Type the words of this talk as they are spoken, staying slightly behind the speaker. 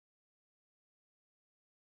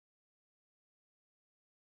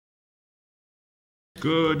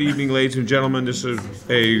Good evening, ladies and gentlemen. This is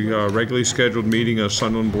a regularly scheduled meeting of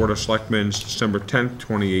Sunderland Board of Selectmen, December 10th,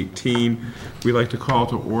 2018. We'd like to call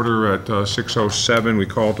to order at 6:07. We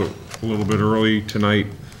called a little bit early tonight.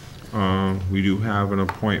 We do have an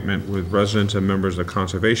appointment with residents and members of the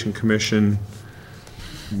Conservation Commission,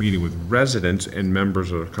 meeting with residents and members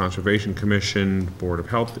of the Conservation Commission, Board of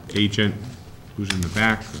Health agent, who's in the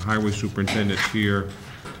back, the highway superintendent's here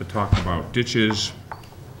to talk about ditches.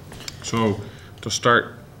 So to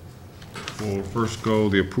start, we'll first go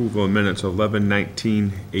the approval of minutes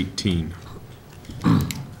 11/19/18.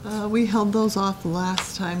 We held those off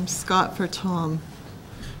last time, Scott for Tom.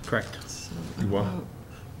 Correct. So What?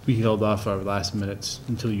 We held off our last minutes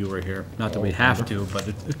until you were here. Not that we have to, but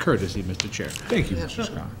it's a courtesy, Mr. Chair. Thank you, Mr.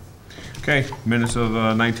 Scott. Okay, minutes of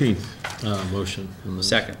the 19th. Motion.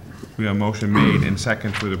 Second. We have a motion made and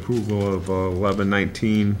second for the approval of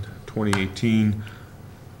 11/19/2018.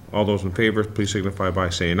 All those in favor, please signify by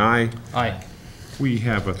saying aye. Aye. We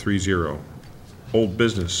have a 3-0. Old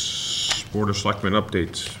business, Board of Selectmen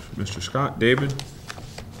updates. Mr. Scott, David?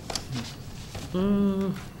 I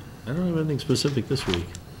don't have anything specific this week.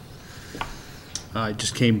 I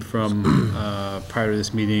just came from, prior to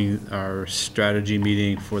this meeting, our strategy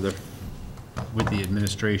meeting with the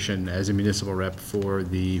administration as a municipal rep for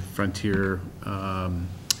the Frontier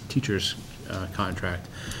teachers contract.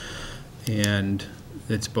 And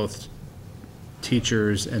it's both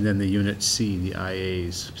teachers and then the Unit C, the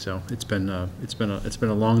IAs. So it's been a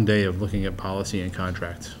long day of looking at policy and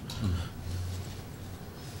contracts.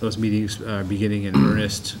 Those meetings are beginning in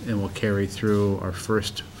earnest and will carry through. Our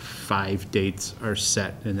first 5 dates are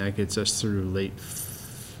set, and that gets us through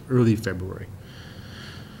early February.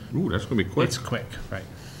 Ooh, that's gonna be quick. It's quick, right?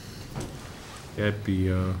 That'd be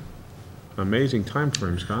an amazing time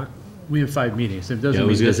frame, Scott. We have 5 meetings. It Yeah, I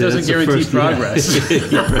was gonna say, doesn't that's the guarantee first meeting. progress.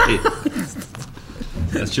 Right.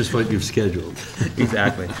 That's just what you've scheduled.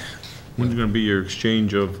 Exactly. When's gonna be your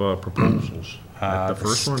exchange of proposals? At the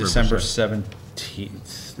first one or the December second?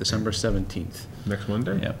 17th. December 17th. Next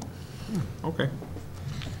Monday? Yep. Okay.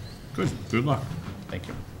 Good luck. Thank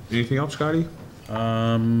you. Anything else, Scotty?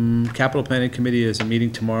 Capital Planning Committee is a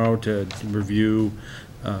meeting tomorrow to review.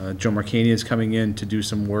 Joe Marcani is coming in to do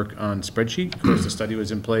some work on spreadsheet. Of course, the study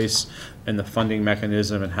was in place, and the funding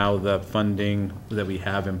mechanism and how the funding that we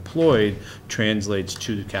have employed translates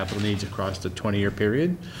to the capital needs across the 20-year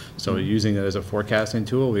period. So using it as a forecasting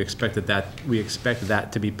tool, we expect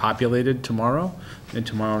that to be populated tomorrow. And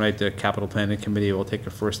tomorrow night, the Capital Planning Committee will take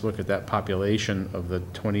a first look at that population of the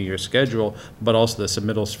 20-year schedule, but also the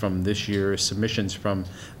submittals from this year's submissions from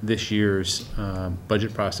this year's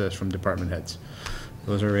budget process from department heads.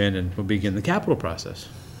 Those are in, and we'll begin the capital process.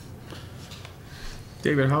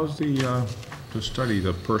 David, how's the study,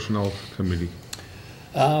 the personnel committee?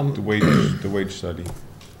 The wage study?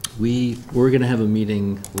 We were going to have a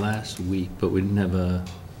meeting last week, but we didn't have a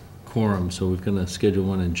quorum, so we're going to schedule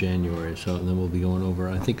one in January. So and then we'll be going over.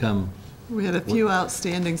 I think we had a few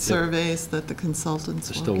outstanding surveys that the consultants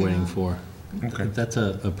are still waiting for. Okay. That's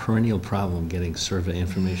a perennial problem, getting survey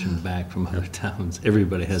information back from other towns.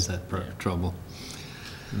 Everybody has that trouble.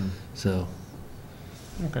 So.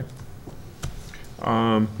 Okay.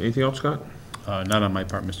 Anything else, Scott? Not on my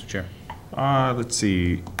part, Mr. Chair. Let's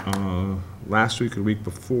see. Last week or the week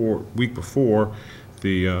before,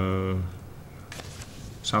 the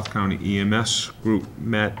South County EMS group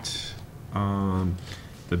met.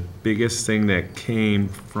 The biggest thing that came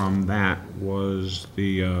from that was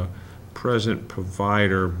the present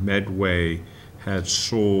provider, Medway, had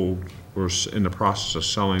sold or in the process of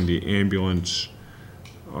selling the ambulance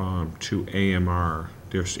to AMR,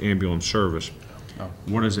 their ambulance service. Oh.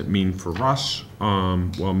 What does it mean for us?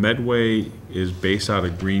 Well, Medway is based out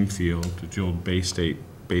of Greenfield, the old Bay State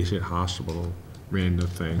Hospital ran the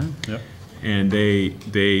thing. Yep. And they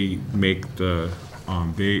make the,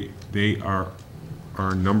 they are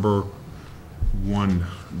our number 1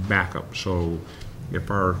 backup. So if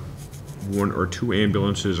our 1 or 2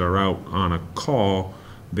 ambulances are out on a call,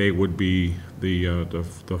 they would be the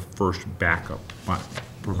first backup, but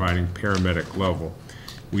providing paramedic level.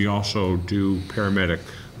 We also do paramedic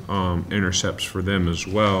intercepts for them as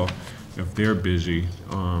well if they're busy,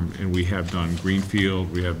 and we have done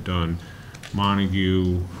Greenfield, we have done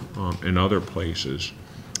Montague, and other places.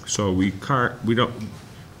 So we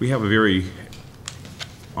have a very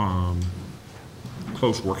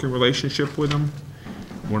close working relationship with them.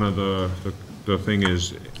 One of the thing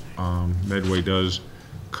is Medway does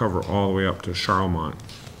cover all the way up to Charlemont,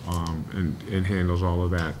 and handles all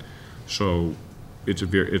of that. So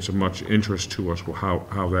it's a much interest to us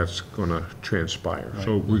how that's going to transpire. Right.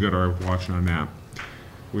 So we got our watch on that.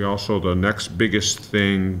 We also, the next biggest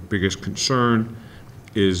concern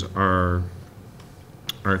is our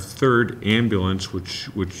third ambulance,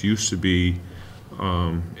 which used to be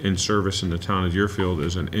in service in the town of Deerfield,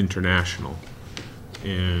 is an international.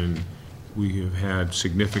 And we have had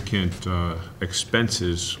significant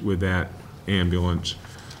expenses with that ambulance.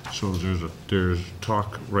 So there's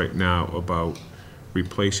talk right now about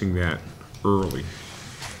replacing that early.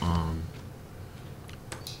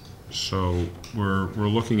 So we're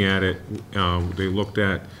looking at it. They looked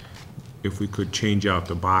at if we could change out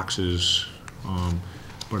the boxes,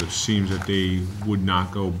 but it seems that they would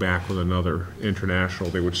not go back with another international.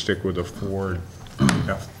 They would stick with a Ford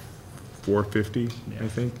F450, I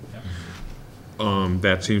think.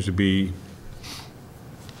 That seems to be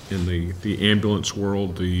in the ambulance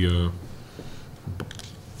world the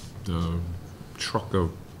truck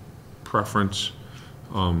of preference.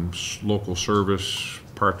 Local service,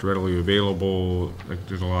 parts readily available. Like,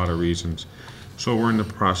 there's a lot of reasons. So we're in the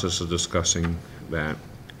process of discussing that.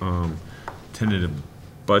 Tentative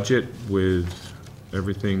budget with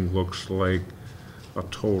everything looks like a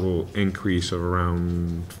total increase of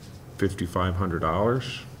around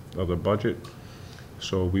 $5,500 of the budget.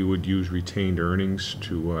 So we would use retained earnings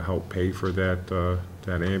to help pay for that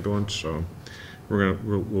ambulance. So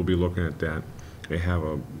we'll be looking at that. They have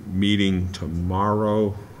a meeting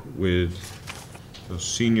tomorrow with the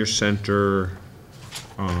Senior Center,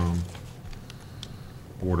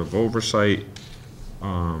 Board of Oversight.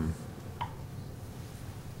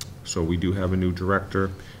 So we do have a new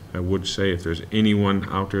director. I would say if there's anyone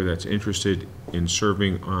out there that's interested in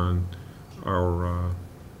serving on our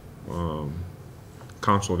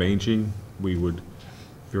Council of Aging, we would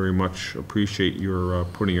very much appreciate your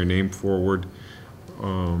putting your name forward.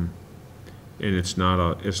 And it's not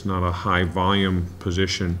a high volume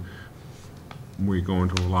position. We go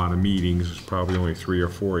into a lot of meetings. It's probably only 3 or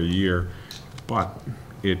 4 a year, but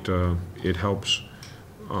it helps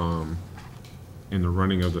in the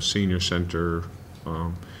running of the senior center,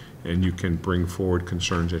 and you can bring forward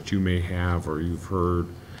concerns that you may have or you've heard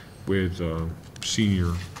with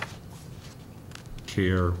senior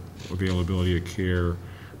care, availability of care,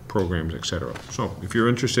 programs, etc. So if you're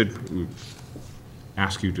interested, we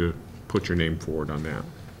ask you to put your name forward on that.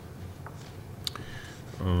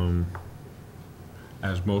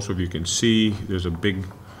 As most of you can see, there's a big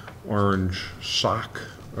orange sock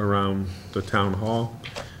around the town hall.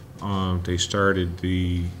 They started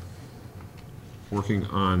working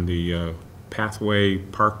on the pathway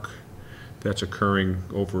park that's occurring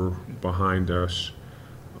over behind us,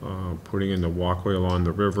 putting in the walkway along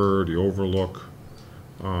the river, the overlook.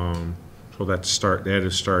 So that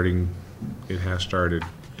is starting. It has started.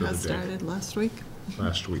 Has started last week.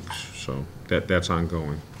 Last week, so that's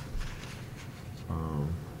ongoing.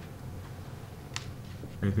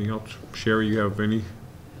 Anything else? Sherry, you have any?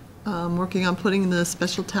 Working on putting the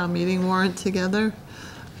special town meeting warrant together.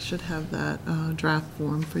 I should have that draft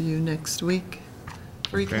form for you next week.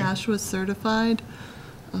 Free Okay. cash was certified,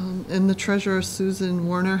 and the treasurer, Susan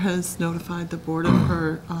Warner, has notified the board of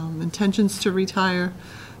her intentions to retire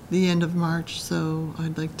the end of March, so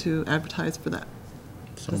I'd like to advertise for that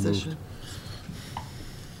So position.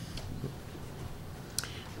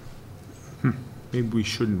 Maybe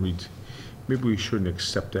we shouldn't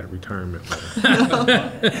accept that retirement letter.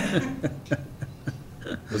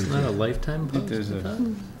 Wasn't that a lifetime post? There's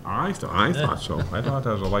a- I thought so. I thought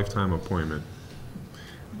that was a lifetime appointment.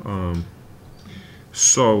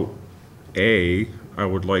 So, I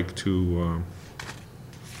would like to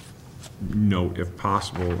note, if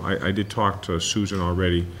possible, I did talk to Susan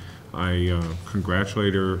already. I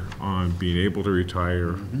congratulate her on being able to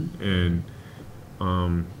retire and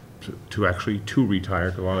to actually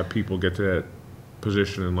retire. 'Cause a lot of people get to that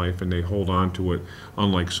position in life and they hold on to it,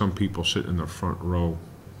 unlike some people sit in the front row.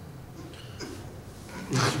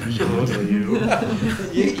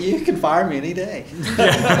 You can fire me any day.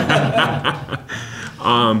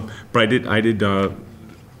 But I did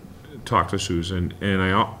talk to Susan,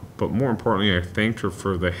 and but more importantly, I thanked her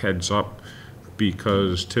for the heads up,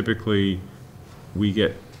 because typically we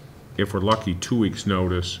get, if we're lucky, 2 weeks'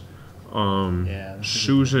 notice. Yeah, this is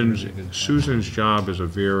a really good point. Susan's job is a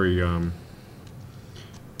very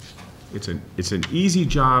it's an easy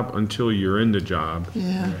job until you're in the job.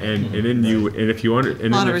 Yeah. And then if you're on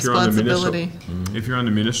the responsibility. if you're on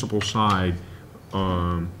the municipal side,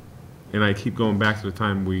 and I keep going back to the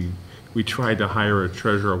time we tried to hire a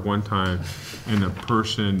treasurer one time, and the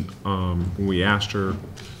person, when we asked her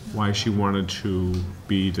why she wanted to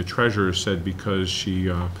be the treasurer, said because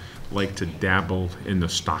she liked to dabble in the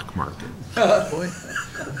stock market.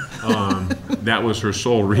 that was her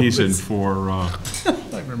sole reason for,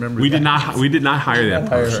 I remember we did not hire that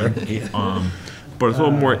person. But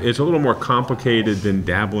it's a little more complicated than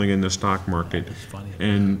dabbling in the stock market. funny.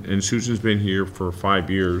 And Susan's been here for 5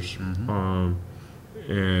 years.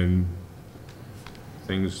 And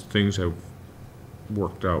things have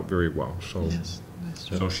worked out very well, so. Yes, nice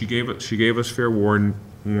job. So she gave us fair warning,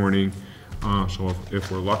 so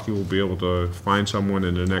if we're lucky, we'll be able to find someone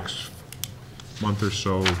in the next month or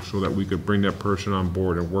so that we could bring that person on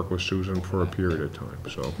board and work with Susan for a period of time,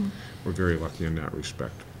 so we're very lucky in that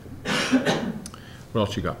respect. What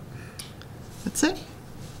else you got? That's it.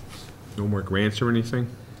 No more grants or anything?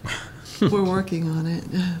 We're working on it.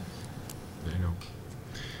 I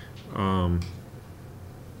know.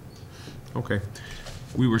 Okay.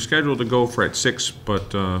 We were scheduled to go for at 6, but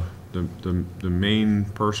the main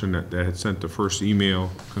person that had sent the first email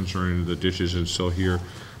concerning the ditches is still here.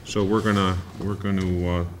 So we're gonna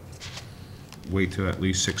wait till at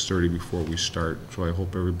least 6:30 before we start. So I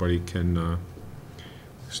hope everybody can,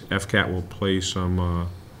 FCAT will play some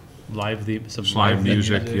Live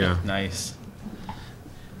music, yeah. Nice.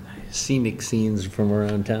 Scenic scenes from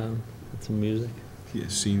around town, some music. Yeah,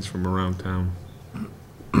 scenes from around town.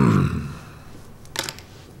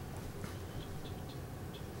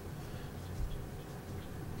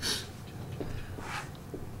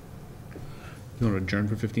 You want to adjourn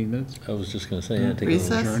for 15 minutes? I was just gonna say, yeah, take a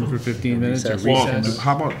Recess? Adjourn for 15 minutes or Recess. Well, recess?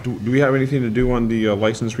 how about, do we have anything to do on the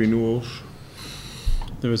license renewals?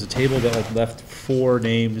 There was a table that had left 4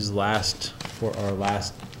 names for our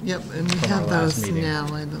last, Yep, and we From have our last those meeting. now,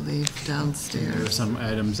 I believe, there were downstairs. some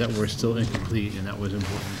items that were still incomplete, and that was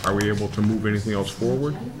important. Are we able to move anything else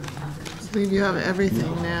forward? I believe you have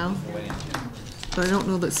everything now, but I don't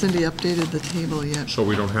know that Cindy updated the table yet. So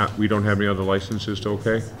we don't have any other licenses to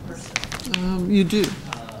okay? You do.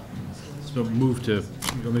 So move to, you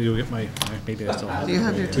want me to go get my, maybe I still have Do it. you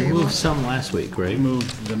have your We table? moved some last week, We right?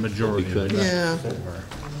 moved the majority of it. We could. Yeah,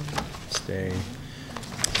 Stay.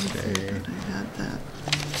 I had that.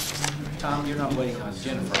 Tom, you're not waiting on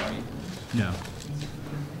Jennifer, are you? No.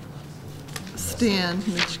 Stan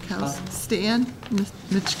Mitchkowski. Stan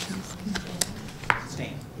Mitchkowski.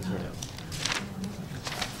 Stan.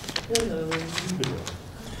 I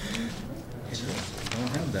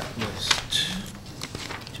don't have that list.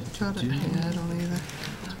 Got it. Yeah, I don't either.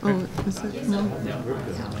 Oh, is it? No.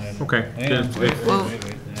 Okay. Well,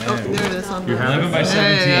 oh, there it is on the. You have it? 11 by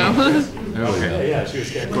There you go.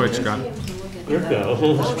 Okay. Go ahead, Scott.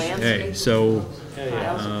 Okay, so,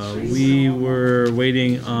 we were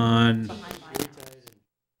waiting on.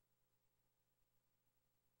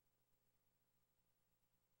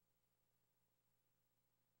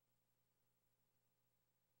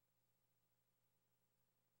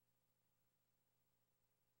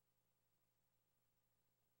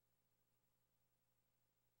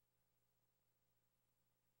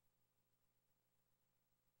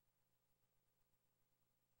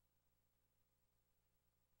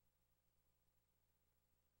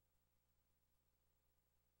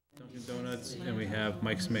 Dunkin' Donuts, and we have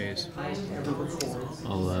Mike's Maze.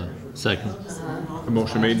 I'll, second. A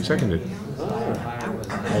motion made and seconded.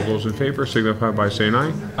 All those in favor signify by saying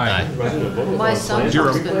aye. My son's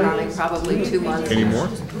Zero. been running probably 2 months. Any more?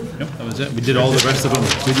 Nope, that was it. We did all the rest of them.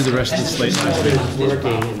 We did the rest of the slate last week.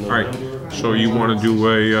 All right. So you want to do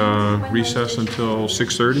a recess until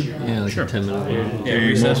 6:30? Yeah, like a 10-minute Yeah,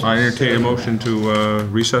 recess. I entertain a motion to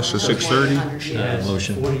recess to 6:30.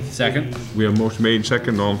 motion. Second? We have a motion made and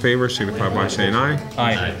seconded. All in favor signify by saying aye.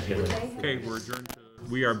 Aye. Okay, we're adjourned.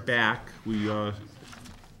 We are back. We, okay.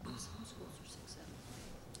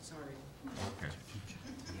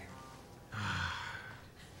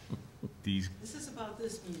 These. This is about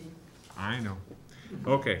this meeting. I know.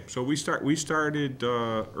 Okay, so we started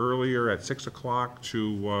earlier at 6 o'clock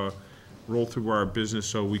to roll through our business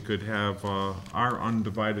so we could have our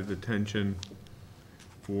undivided attention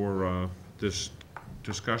for this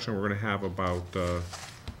discussion we're going to have about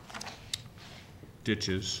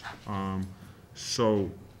ditches. So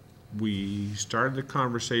we started the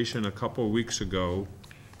conversation a couple of weeks ago,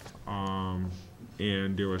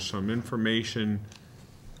 and there was some information.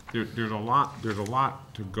 There's a lot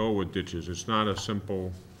to go with ditches. It's not a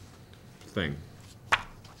simple thing.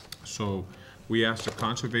 So we asked the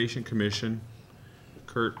Conservation Commission.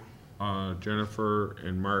 Kurt, Jennifer,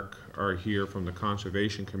 and Mark are here from the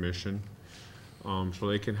Conservation Commission, so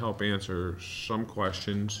they can help answer some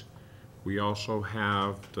questions. We also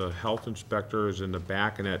have the health inspector is in the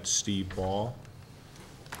back, and that's Steve Ball.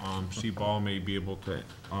 Steve Ball may be able to,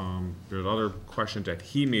 there's other questions that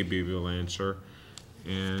he may be able to answer.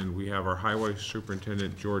 And we have our highway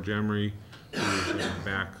superintendent, George Emery, who is in the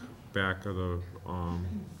back back of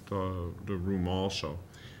the room also.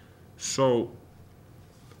 So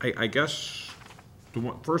I guess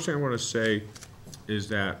first thing I want to say is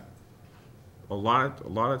that a lot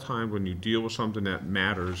of times when you deal with something that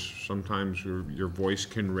matters, sometimes your voice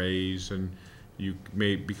can raise and you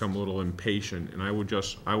may become a little impatient. And I would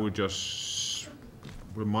just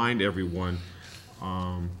remind everyone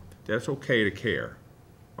that it's okay to care.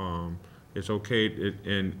 It's okay,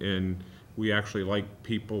 and we actually like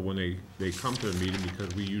people when they come to the meeting,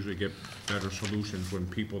 because we usually get better solutions when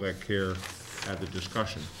people that care have the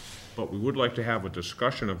discussion. But we would like to have a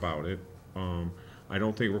discussion about it. I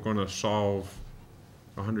don't think we're going to solve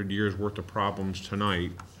 100 years worth of problems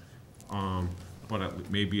tonight, but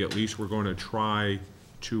maybe at least we're going to try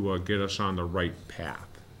to get us on the right path.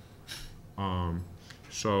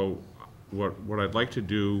 So what I'd like to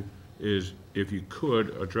do is, if you could,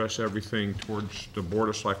 address everything towards the Board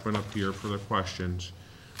of Selectmen up here for the questions,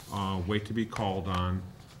 wait to be called on,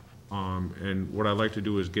 and what I'd like to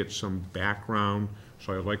do is get some background.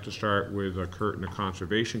 So I'd like to start with Kurt and the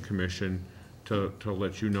Conservation Commission to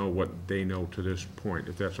let you know what they know to this point,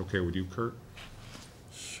 if that's okay with you, Kurt?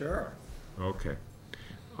 Sure. Okay.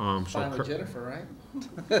 Fine with Jennifer,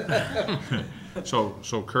 right?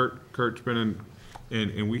 So Kurt's been in,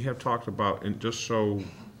 and we have talked about, and just so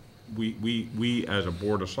we as a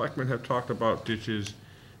Board of Selectmen have talked about ditches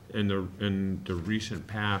in the recent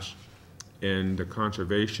past, and the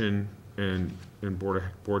Conservation and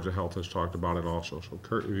Boards of Health has talked about it also. So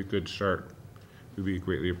Kurt, if you could start, we'd be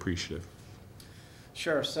greatly appreciative.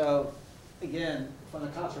 Sure. So, again, from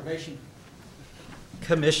the Conservation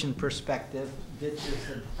Commission perspective, ditches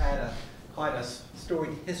have had quite a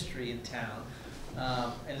storied history in town,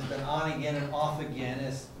 and it's been on again and off again,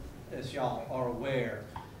 as y'all are aware.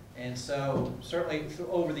 And so, certainly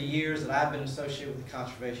over the years that I've been associated with the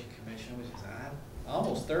Conservation Commission, which is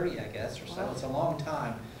almost 30, I guess, or so, it's a long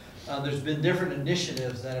time, there's been different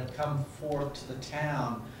initiatives that have come forth to the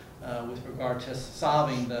town with regard to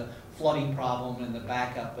solving the flooding problem and the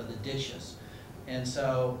backup of the ditches. And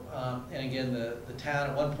so, and again, the town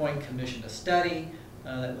at one point commissioned a study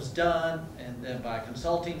that was done, and then by a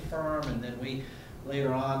consulting firm, and then we,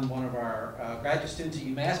 later on, one of our graduate students at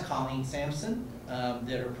UMass, Colleen Sampson,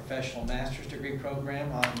 did her professional master's degree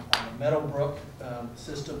program on the Meadowbrook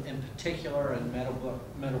system in particular, and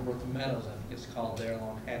Meadowbrook Meadows, I think it's called there,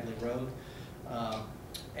 along Hadley Road.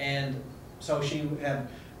 And so she had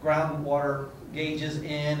groundwater gauges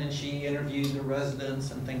in, and she interviewed the residents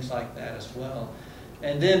and things like that as well.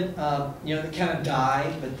 And then, you know, it kind of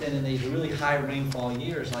died, but then in these really high rainfall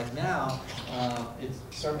years like now, it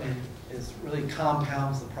certainly really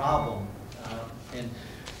compounds the problem. And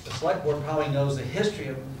the Select Board probably knows the history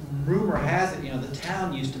of, rumor has it, you know, the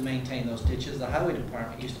town used to maintain those ditches, the Highway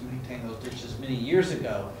Department used to maintain those ditches many years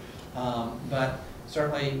ago. But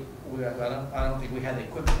certainly, I don't think we have the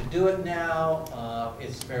equipment to do it now.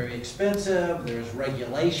 It's very expensive. There's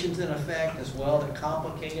regulations in effect as well that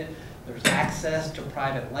complicate it. There's access to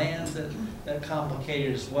private lands that complicate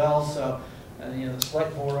it as well. So, you know, the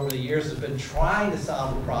Select Board over the years has been trying to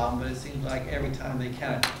solve the problem, but it seems like every time they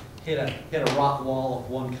kind of hit a rock wall of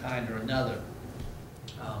one kind or another.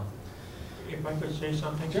 If I could say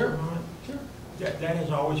something Sure. for a moment? Sure. That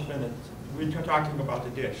has always been, we're talking about the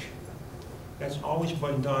ditch. That's always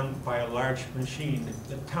been done by a large machine that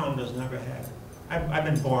the town does never have. I've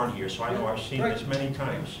been born here, so I know I've seen this many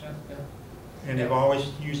times. And they've always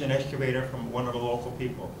used an excavator from one of the local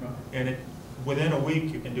people. And within a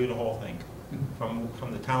week, you can do the whole thing.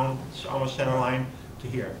 From the town, almost center line, to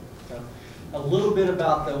here. A little bit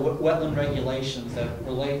about the wetland regulations that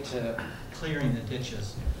relate to clearing the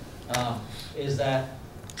ditches is that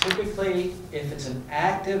typically, if it's an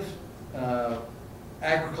active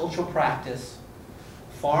agricultural practice,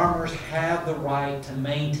 farmers have the right to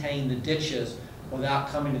maintain the ditches without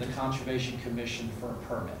coming to the Conservation Commission for a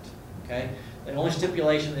permit. Okay? The only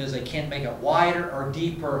stipulation is they can't make it wider or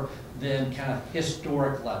deeper than kind of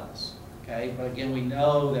historic levels. Okay? But again, we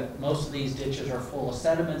know that most of these ditches are full of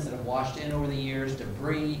sediments that have washed in over the years,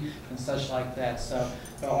 debris and such like that. So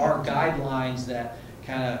there are guidelines that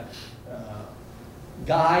kind of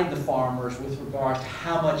guide the farmers with regard to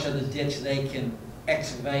how much of the ditch they can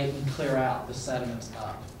excavate and clear out the sediments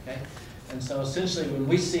up. Okay? And so essentially when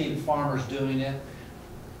we see the farmers doing it,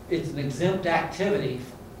 it's an exempt activity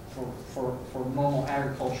for normal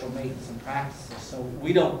agricultural maintenance and practices. So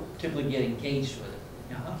we don't typically get engaged with it.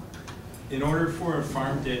 In order for a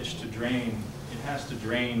farm ditch to drain, it has to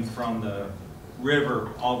drain from the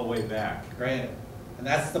river all the way back. Granted. And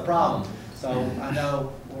that's the problem. So I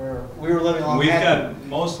know we were living along We've got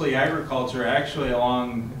mostly agriculture actually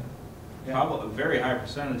along probably a very high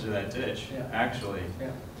percentage of that ditch, Yeah. actually. Yeah.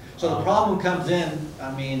 So the problem comes in,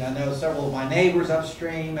 I mean, I know several of my neighbors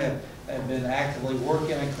upstream have been actively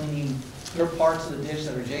working on cleaning their parts of the ditch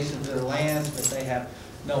that are adjacent to their lands, but they have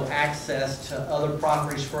no access to other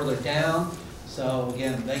properties further down. So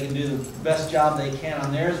again, they can do the best job they can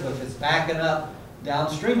on theirs, but if it's backing up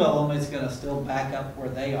downstream of them, it's gonna still back up where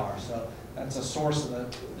they are. So that's a source of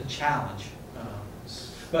the challenge.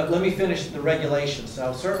 But let me finish the regulations.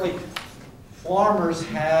 So certainly farmers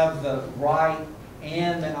have the right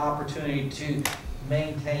and the opportunity to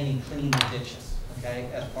maintain and clean the ditches, okay,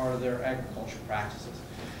 as part of their agricultural practices.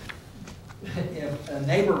 If a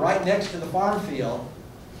neighbor right next to the farm field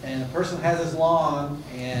and a person has his lawn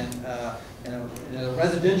and in a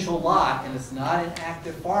residential lot and it's not in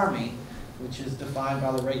active farming, which is defined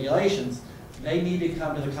by the regulations, they need to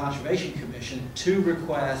come to the Conservation Commission to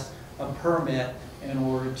request a permit in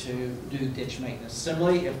order to do ditch maintenance.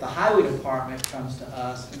 Similarly, if the Highway Department comes to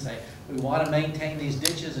us and say, we want to maintain these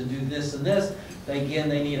ditches and do this and this, they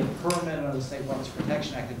need a permit under the State Wetlands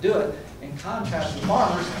Protection Act to do it. In contrast to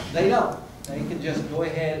farmers, they don't. They can just go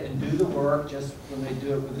ahead and do the work just when they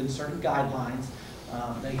do it within certain guidelines.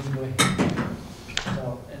 They can go ahead.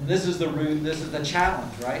 So, and this is the root, this is the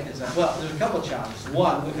challenge, right? Is that, well, there's a couple of challenges.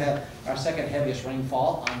 One, we've had our second heaviest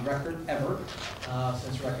rainfall on record ever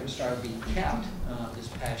since records started being kept this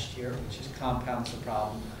past year, which just compounds the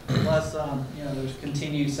problem. Plus, you know, there's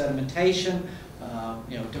continued sedimentation,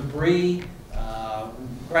 you know, debris,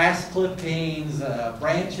 grass clippings,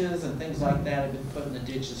 branches, and things like that have been put in the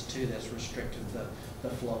ditches too. That's restricted the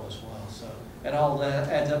flow as well. So it all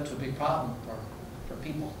adds up to a big problem for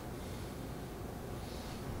people.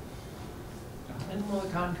 And will the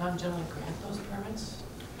Concom generally grant those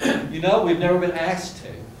permits? You know, we've never been asked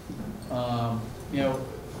to. You know,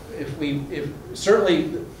 if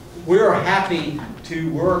certainly we're happy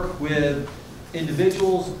to work with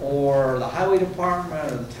individuals or the Highway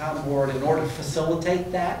Department or the town board in order to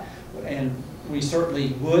facilitate that, and we certainly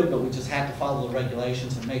would, but we just have to follow the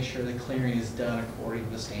regulations and make sure the clearing is done according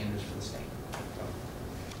to the standards for the state.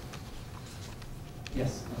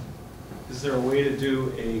 Yes. Is there a way to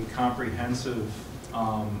do a comprehensive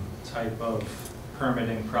type of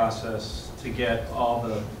permitting process to get all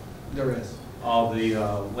the There is.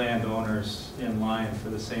 landowners in line for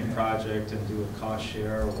the same project and do a cost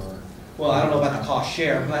share, or? Well, I don't know about the cost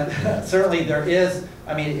share, but certainly there is.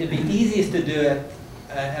 I mean, it'd be easiest to do it,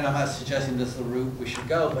 and I'm not suggesting this is the route we should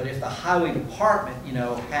go, but if the Highway Department, you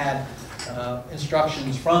know, had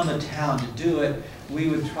instructions from the town to do it, we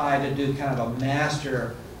would try to do kind of a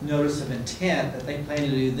master notice of intent that they plan to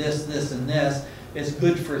do this, this, and this. It's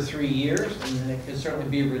good for 3 years, and then it could certainly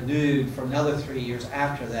be renewed for another 3 years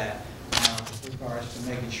after that, with regards to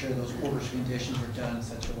making sure those orders and conditions are done in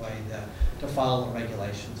such a way to follow the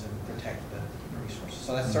regulations and protect the resources.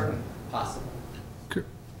 So that's certainly possible.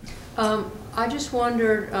 I just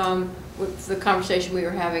wondered, with the conversation we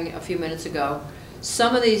were having a few minutes ago,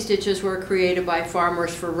 some of these ditches were created by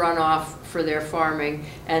farmers for runoff for their farming,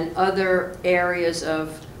 and other areas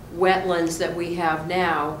of wetlands that we have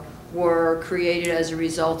now were created as a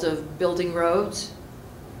result of building roads.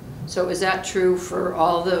 So is that true for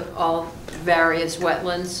all various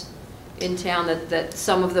wetlands in town, that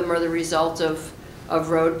some of them are the result of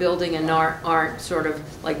road building and aren't sort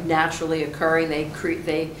of like naturally occurring?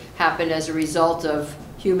 They happened as a result of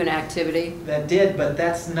human activity? That did, but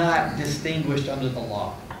that's not distinguished under the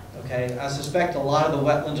law. Okay, I suspect a lot of the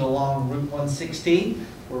wetlands along Route 116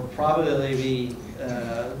 were probably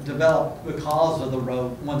developed because of the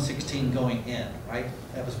road 116 going in, right?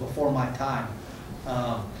 That was before my time.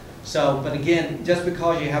 But again, just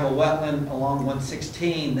because you have a wetland along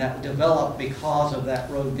 116 that developed because of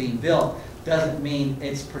that road being built doesn't mean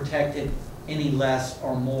it's protected any less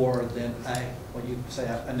or more than what you say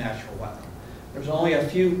a natural wetland. There's only a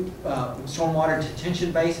few stormwater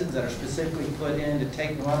detention basins that are specifically put in to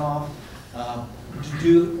take runoff.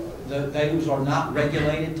 Those are not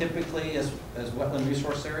regulated typically as wetland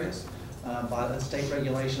resource areas by the state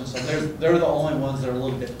regulations. So they're the only ones that are a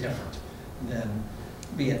little bit different than,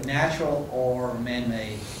 be it natural or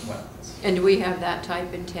man-made wetlands. And do we have that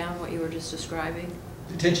type in town, what you were just describing?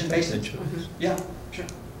 Detention basins? Yeah, sure.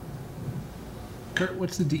 Kurt,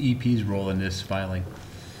 what's the DEP's role in this filing?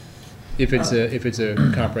 If it's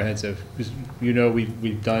a comprehensive, because you know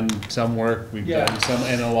we've done some work, we've done some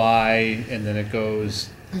NOI, and then it goes.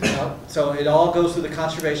 So it all goes through the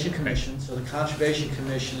Conservation Commission. So the Conservation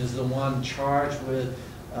Commission is the one charged with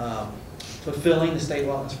fulfilling the State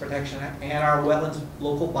Wetlands Protection Act and our wetlands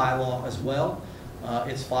local bylaw as well.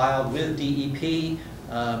 It's filed with DEP.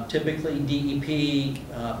 Typically,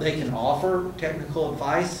 DEP, they can offer technical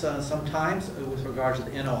advice sometimes with regard to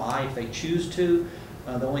the NOI if they choose to.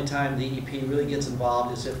 The only time DEP really gets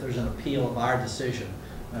involved is if there's an appeal of our decision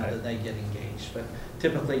that they get engaged. But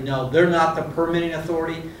typically, no, they're not the permitting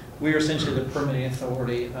authority. We are essentially the permitting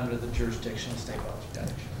authority under the jurisdiction of state law.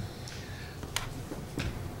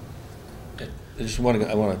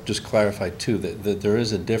 I want to just clarify too, that there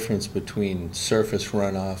is a difference between surface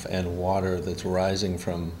runoff and water that's rising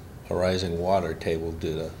from a rising water table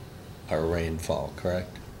due to our rainfall,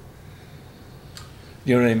 correct?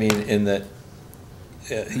 You know what I mean? In that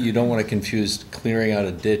you don't want to confuse clearing out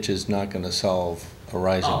a ditch is not going to solve a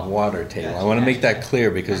rising water table. I want to make that clear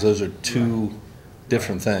because those are two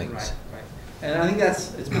different things. Right. And I think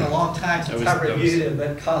it's been a long time since I reviewed it,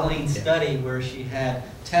 but Colleen's study where she had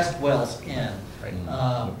test wells in.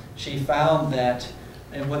 She found that,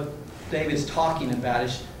 and what David's talking about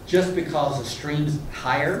is just because the stream's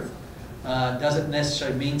higher doesn't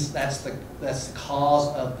necessarily mean that's the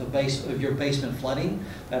cause of your basement flooding.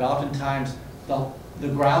 That oftentimes the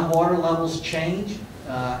groundwater levels change,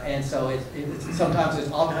 and so oftentimes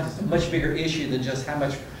it's a much bigger issue than just how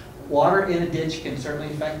much water in a ditch can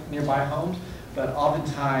certainly affect nearby homes. But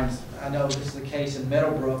oftentimes, I know this is the case in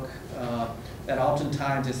Meadowbrook, that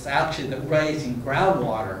oftentimes it's actually the rising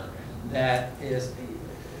groundwater that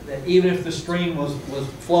even if the stream was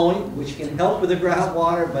flowing, which can help with the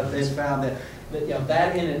groundwater, but they found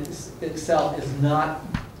that in itself is not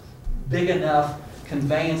big enough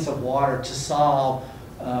conveyance of water to solve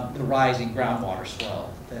the rising groundwater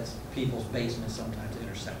swell that people's basements sometimes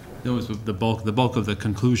intersect with. That was the bulk of the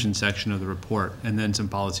conclusion section of the report, and then some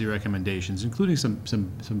policy recommendations, including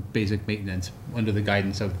some basic maintenance under the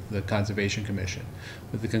guidance of the Conservation Commission.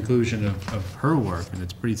 But the conclusion of her work, and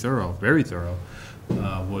it's pretty thorough, very thorough,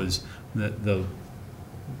 was that the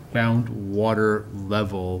groundwater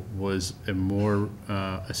level was a more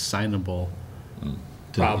assignable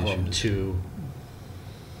problem to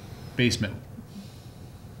basement.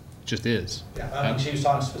 Just is. Yeah, I mean, she was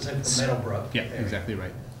talking specifically for Meadowbrook. Yeah, exactly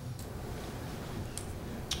right.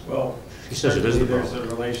 Well, She says it is certainly the there's problem.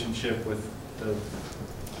 a relationship with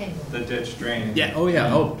the ditch drain. Yeah,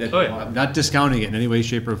 I'm not discounting it in any way,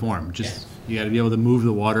 shape, or form. Just, you gotta be able to move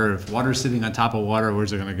the water. If water's sitting on top of water,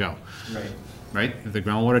 where's it gonna go? Right. Right? If the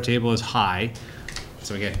groundwater table is high,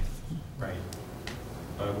 so again. Right.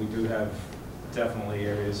 But we do have definitely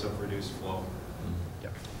areas of reduced flow.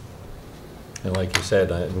 And like you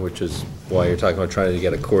said, which is why you're talking about trying to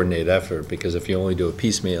get a coordinated effort, because if you only do a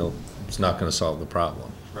piecemeal, it's not going to solve the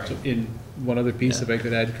problem. Right. So in one other piece, if I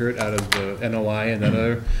could add, Kurt, out of the NOI and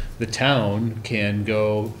another, the town can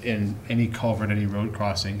go in any culvert, any road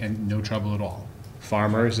crossing, and no trouble at all.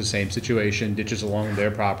 Farmers, the same situation, ditches along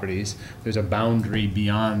their properties. There's a boundary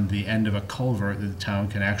beyond the end of a culvert that the town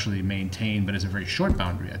can actually maintain, but it's a very short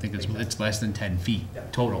boundary. I think it's less than 10 feet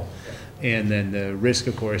total. And then the risk,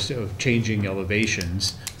 of course, of changing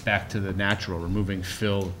elevations back to the natural, removing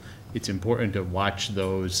fill. It's important to watch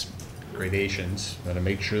those gradations, to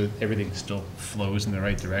make sure that everything still flows in the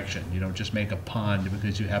right direction. You don't just make a pond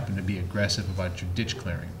because you happen to be aggressive about your ditch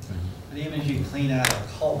clearing. But even if you clean out a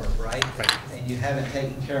culvert, right? And you haven't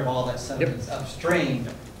taken care of all that sediments upstream,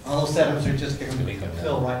 all those sediments are just going to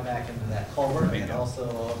fill right back into that culvert. And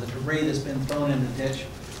also the debris that's been thrown in the ditch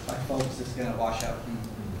by folks is going to wash out and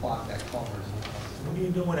block that culvert as well. What do you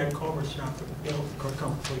do when that culvert's not built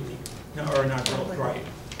completely, or not built right?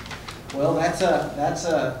 Well, that's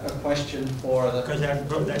a question for the Because that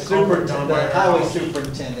culvert down the by our highway house.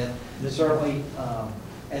 superintendent. Certainly,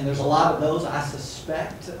 and there's a lot of those, I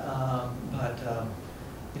suspect, but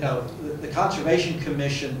you know, the Conservation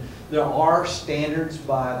Commission, there are standards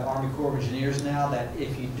by the Army Corps of Engineers now that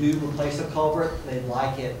if you do replace a culvert, they'd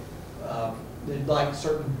like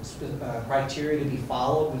certain criteria to be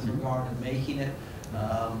followed with regard to making it,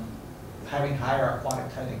 having higher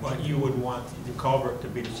aquatic cutting. But you would want the culvert to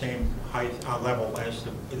be the same height, level as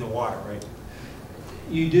the water, right?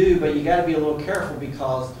 You do, but you gotta be a little careful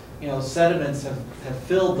because, you know, sediments have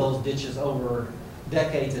filled those ditches over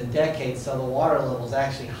decades and decades, so the water level is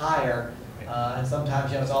actually higher. And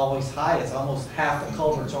sometimes, you know, it's always high, it's almost half the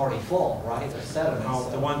culvert's already full, right, of sediments. Now,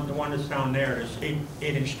 the one that's down there, there's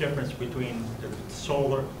 8-inch difference between the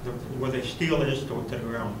solar, where the steel is to the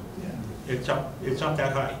ground. Yeah. It's up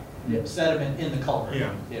that high. Sediment in the culvert.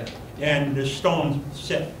 Yeah. Yeah. And the stones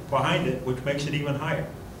sit behind it, which makes it even higher.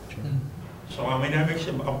 So, I mean, that makes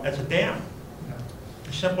it, that's a dam,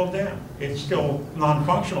 a simple dam. It's still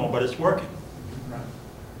non-functional, but it's working.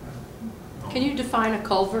 Right. Can you define a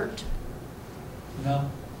culvert?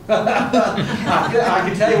 No. I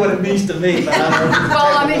can tell you what it means to me, but I don't.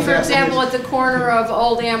 Well, I mean, for example, at the corner of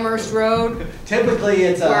Old Amherst Road, Typically,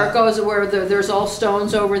 it's where it a, goes, where there's all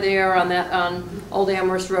stones over there on Old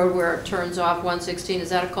Amherst Road where it turns off 116, is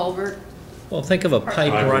that a culvert? Well, think of a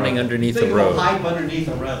pipe running underneath think the of a road. pipe underneath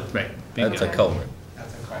a road. Right. That's a culvert,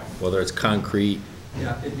 That's a culvert. whether it's concrete,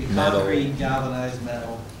 Yeah, it'd be Metal. concrete, galvanized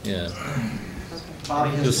metal. yeah.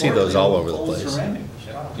 Probably You'll see those all over the old place. ceramic.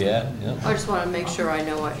 Yeah, yeah. I just want to make sure I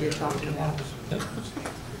know what you're talking about.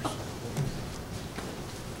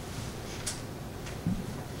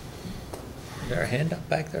 Is there a hand up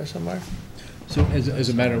back there somewhere? So as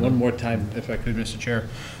a matter, one more time, if I could, Mr. Chair.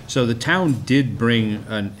 So the town did bring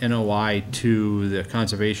an NOI to the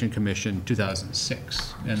Conservation Commission in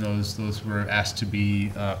 2006, and those were asked to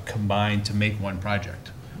be combined to make one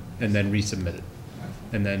project, and then resubmitted.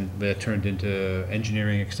 And then that turned into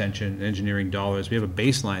engineering extension, engineering dollars. We have a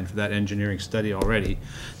baseline for that engineering study already.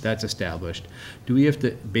 That's established. Do we have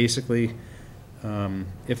to basically,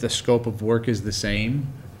 if the scope of work is the same,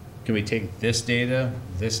 can we take this data,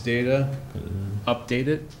 update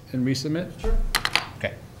it, and resubmit? Sure.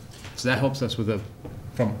 Okay. So that helps us with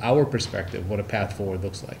from our perspective, what a path forward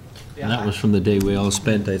looks like. And that was from the day we all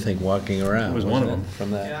spent, I think, walking around. It was one of wasn't them. it?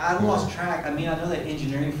 From that. Yeah, I lost track. I mean, I know that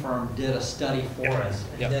engineering firm did a study for us.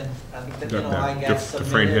 Yep. And then I think the That- NOI that got def- deframed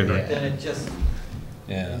submitted, Henry. but then it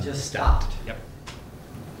Yeah. just stopped. Yep.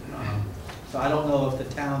 So I don't know if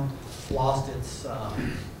the town lost its,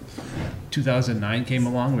 2009 came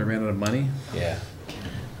along, we ran out of money. Yeah.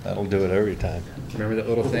 That'll do it every time. Remember that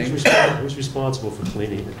little thing? Who's responsible for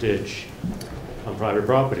cleaning the ditch on private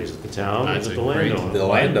properties? Is it the town or That's is it a the great- landowner? The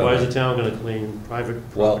Why landowner. is the town gonna clean private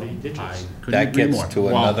Well, property ditches? I couldn't That agree gets more. to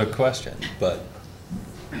Well, another question, but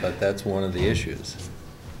that's one of the issues.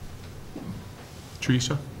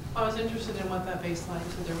 Teresa? I was interested in what that baseline,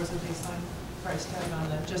 so there was a baseline price tag on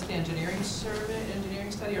that, just the engineering survey,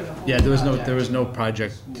 engineering study, or the whole Yeah, project? there was no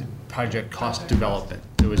project cost development.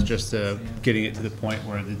 It was just getting it to the point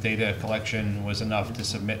where the data collection was enough to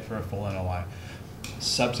submit for a full NOI.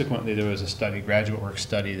 Subsequently, there was a study, graduate work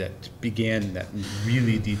study, that began that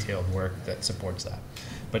really detailed work that supports that.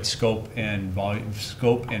 But scope and volume,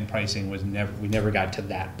 scope and pricing was never, we never got to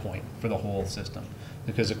that point for the whole system.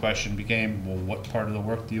 Because the question became, well, what part of the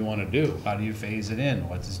work do you want to do? How do you phase it in?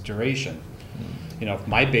 What's its duration? You know, if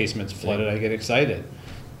my basement's flooded, I get excited.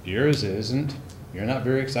 Yours isn't. You're not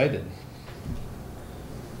very excited.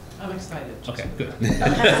 I'm excited. Okay, good. because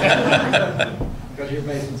your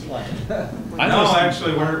basement's flooded. I No, know.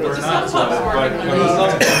 actually, we're It's not, some folks but working on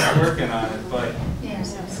we're working on it, but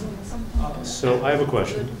So I have a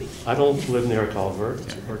question. I don't live near a culvert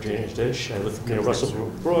or drainage ditch. I live near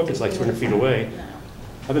Russell Brook. It's like 200 feet away.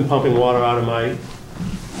 I've been pumping water out of my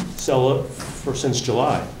cellar since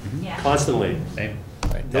July, constantly. Same.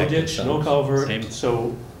 Right, No that ditch, gets no done. culvert. Same.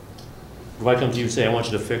 So if I come to you and say, I want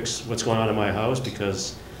you to fix what's going on in my house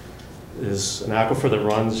because there's an aquifer that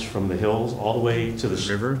runs from the hills all the way to the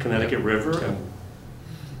River? Connecticut River, and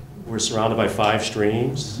we're surrounded by 5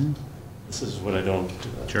 streams. This is what I don't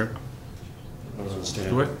Sure. understand.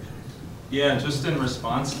 Do it? yeah, just in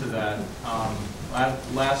response to that,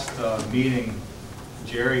 last meeting,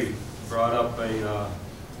 Jerry brought up a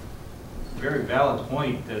very valid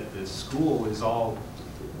point that the school is all,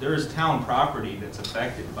 there is town property that's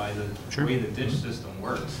affected by the Sure. way the ditch system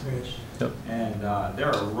works. Yep. And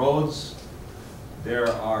there are roads, there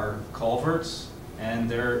are culverts, and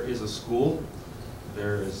there is a school.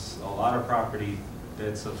 There is a lot of property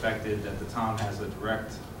that's affected that the town has a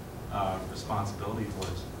direct responsibility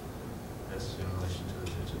towards. That's in relation to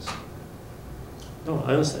the ditches. No,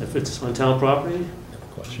 I understand. If it's on town property,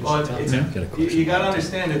 Questions? Well, you gotta Question.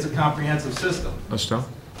 understand, it's a comprehensive system. Estelle?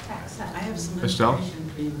 I have some Estelle? information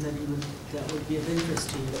for you that would be of interest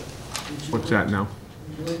to you. Would you What's like- that now?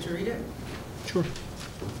 Would you like to read it? Sure.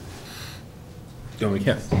 Do we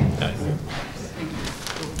can?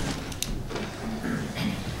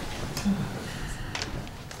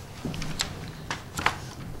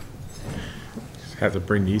 Had to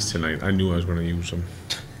bring these tonight. I knew I was gonna use them.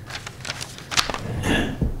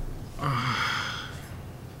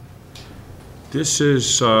 This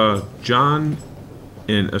is John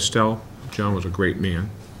and Estelle. John was a great man.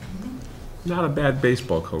 Not a bad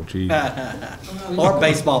baseball coach. Or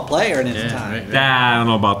baseball player in his time. I don't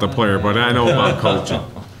know about the player, but I know about coaching.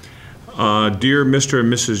 Dear Mr.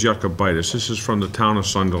 and Mrs. Yacobitis, this is from the town of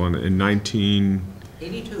Sunderland in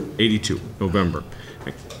 1982, 82. November.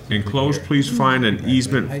 Enclosed, please find an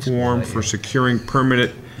easement form for securing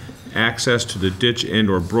permanent access to the ditch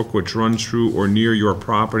and/or brook which runs through or near your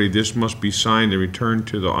property. This must be signed and returned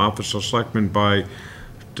to the Office of Selectmen by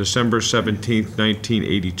December 17th,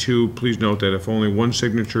 1982. Please note that if only one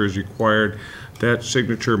signature is required, that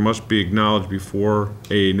signature must be acknowledged before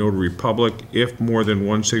a notary public. If more than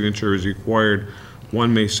one signature is required,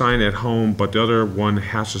 one may sign at home, but the other one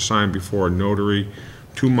has to sign before a notary.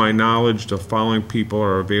 To my knowledge, the following people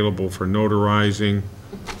are available for notarizing.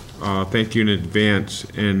 Thank you in advance.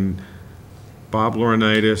 And Bob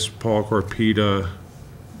Laurinaitis, Paul Corpita,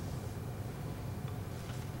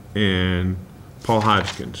 and Paul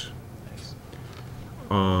Hodgkins.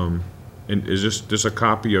 And is this a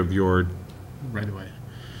copy of your Right away.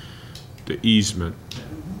 the easement?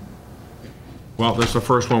 Well, that's the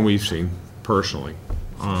first one we've seen personally.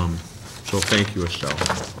 So thank you, Estelle.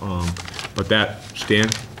 But that, Stan?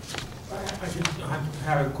 I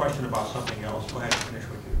have a question about something else. Go ahead and finish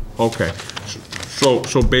with you. Okay.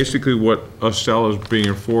 So basically what Estelle is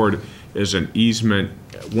bringing forward is an easement.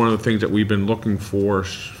 One of the things that we've been looking for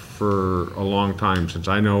a long time, since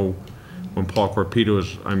I know when Paul Corpito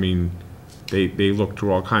was, I mean, they looked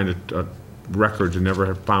through all kinds of records and never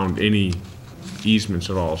have found any easements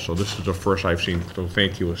at all. So this is the first I've seen. So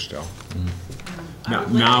thank you, Estelle.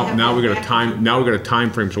 Now we got a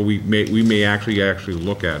time frame, so we may actually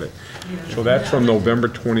look at it. So that's from November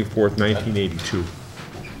 24th, 1982.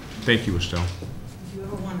 Thank you, Estelle. If you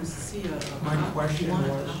ever want to see My question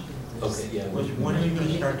was when are you going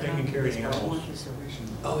to start taking care of the animals?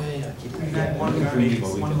 Oh, yeah. We had one guy, and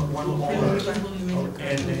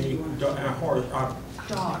a horse,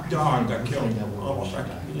 dog got killed, almost.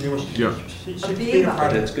 There was Yeah. 6 feet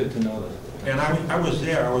apart. That's good to know that. And I was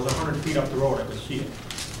there, I was 100 feet up the road, I could see it.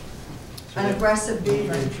 An aggressive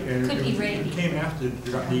beaver. Could be rain. It came after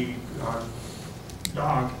the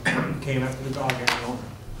dog, came after the dog and the owner.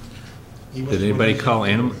 Did anybody call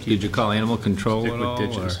animal, did you call animal control Stick at with all?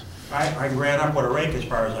 ditches. or- I ran up with a rake as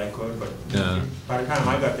far as I could, but Yeah. by the time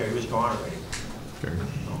I got there, he was gone already.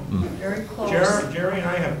 Very close. Jerry and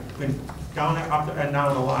I have been down there, up and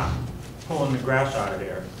down a lot, pulling the grass out of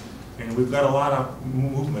there. And we've got a lot of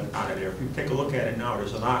movement out of there. If you take a look at it now,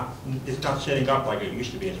 there's a lot, it's not sitting up like it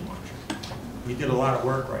used to be as much. We did a lot of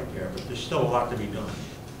work right there, but there's still a lot to be done.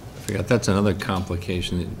 I forgot, that's another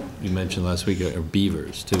complication that you mentioned last week, are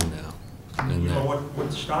beavers too now. And You know,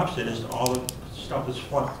 what stops it is all the stuff that's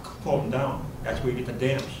floating down. That's where you get the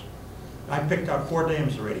dams. I picked out 4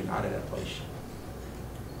 dams already out of that place.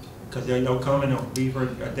 Because they'll come and they'll be for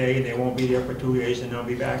a day, and they won't be there for 2 days, and they'll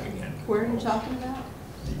be back again. Where are you talking about?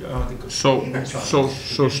 So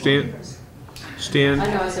Stan, I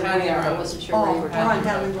know, I said we are, I wasn't sure where you were Oh, on talking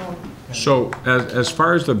Dudley about. Road. so as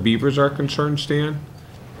far as the beavers are concerned, Stan,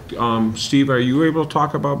 Steve, are you able to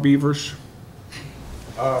talk about beavers?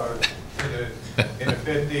 In a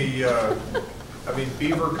bit, I mean,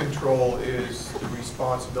 beaver control is the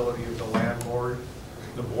responsibility of the landlord.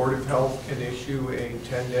 The Board of Health can issue a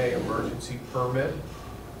 10-day emergency permit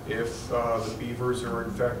if the beavers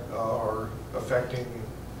are affecting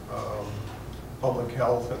public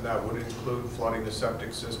health, and that would include flooding the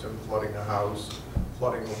septic system, flooding the house,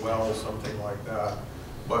 flooding a well, something like that.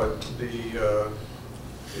 But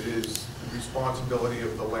it is the responsibility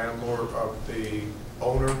of the landlord, of the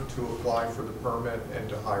owner, to apply for the permit and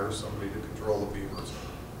to hire somebody to control the beavers.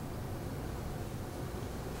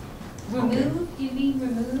 Remove, you mean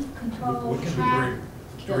remove, control, track?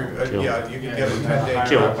 Yeah, you can get a 10-day.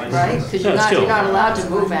 Kill. Right, because you're Kill. not allowed to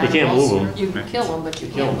move animals. can't move them. You can kill them, but you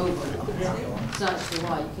can't move them. It's not the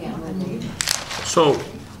law, you can't move them.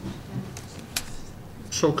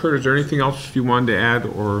 So Kurt, is there anything else you wanted to add,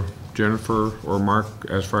 or Jennifer or Mark,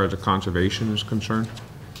 as far as the conservation is concerned?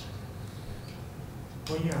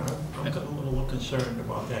 Well, yeah, I'm a little concerned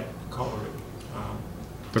about that culvert.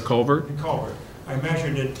 The culvert? The culvert. I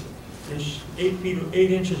measured it, there's 8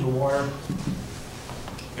 inches of water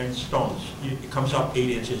and stones. It comes up 8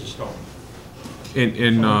 inches of stone. So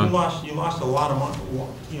you lost a lot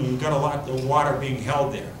of, you know, you got a lot of water being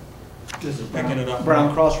held there. This is Picking it up.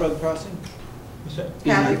 Brown Crossroad Crossing? What's that?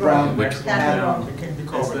 Hadley Brown- Road. Next one Hadley down. Road. The It's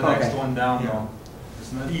culvert. the next Okay. one down Yeah. though,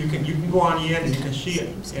 isn't it? You can go on the end and you can see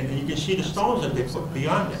it, and you can see the stones that they put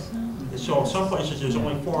beyond it. So some places there's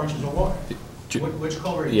only 4 inches of water. Which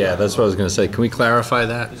culvert? are you Yeah, talking that's what I was gonna say. Can we clarify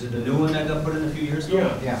that? Is it the new one that got put in a few years ago?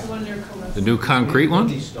 Yeah, The one near Comet. The new concrete Put one?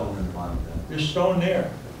 these stone in the bottom of that. there's stone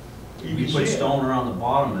there. You We can put see it. stone around the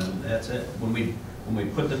bottom and that's it. When we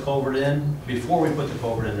put the culvert in, before we put the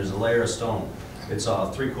culvert in, there's a layer of stone. It's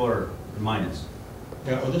 3/4 minus.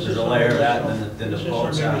 Yeah, well, this There's is a some layer of bigger that, stone. and then the This is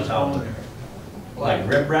bolts some on bigger top of stone it. there. Like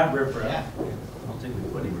riprap? Yeah. I don't think we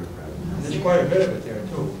put any riprap. There's quite a bit of it there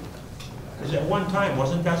too. Because at one time,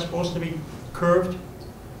 wasn't that supposed to be curved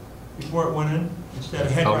before it went in? Instead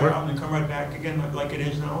of head right Culvert? out and come right back again like it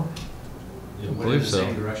is now? It went in the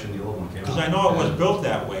same direction the old one came out. Because I know it was built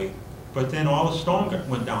that way, but then all the stone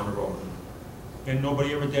went down the road. And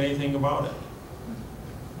nobody ever did anything about it.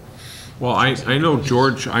 Well, I know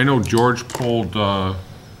George pulled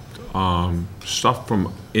stuff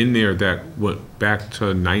from in there that went back to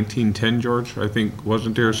 1910, George, I think,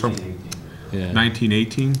 wasn't there something?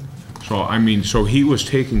 1918? So, I mean, so he was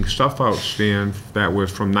taking stuff out, Stan, that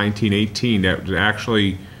was from 1918, that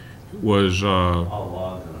actually was, All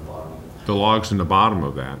logs in the bottom. the logs in the bottom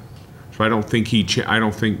of that. So I don't think he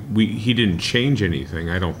didn't change anything,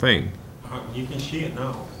 I don't think. You can see it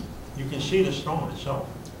now. You can see the stone itself.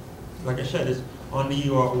 Like I said, it's on the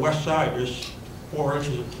west side, there's 4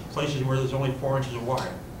 inches of places where there's only 4 inches of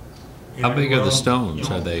wire. How big are the stones? You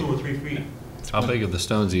know, Are they? 2 or 3 feet. How big are the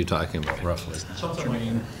stones are you talking about, roughly? Something like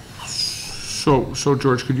that. So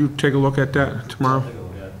George, could you take a look at that tomorrow? Take a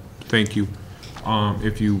look at it. Thank you.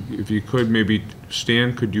 If you could, maybe,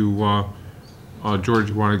 Stan, could you, George,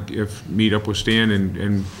 you want to meet up with Stan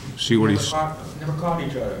and see what he's... Never caught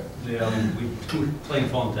each other. Yeah, we playing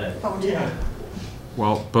phone tag. Yeah.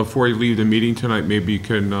 Well, before you leave the meeting tonight, maybe you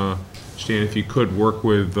can, Stan, if you could, work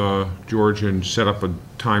with George and set up a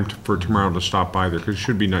time for tomorrow to stop by there, because it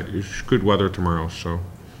should be it's good weather tomorrow, so,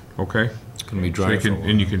 okay? It's going to be So dry you for a can, while.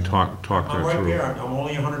 and you can talk I'm that right through. there. I'm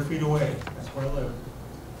only 100 feet away. That's where I live.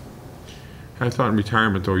 I thought in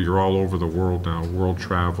retirement, though, you're all over the world now, world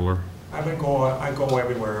traveler. I go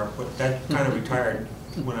everywhere, but that kind of retired.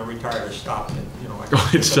 When I retired, I stopped it, you know.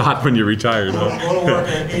 It's not when you're retired, Go huh? to work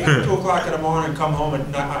at 2 o'clock in the morning, come home at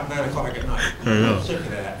 9 o'clock at night. I know. I'm sick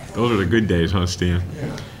of that. Those are the good days, huh, Stan?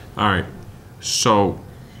 Yeah. All right, so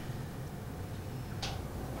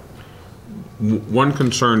one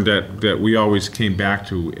concern that we always came back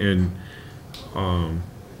to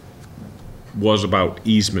was about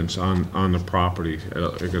easements on the property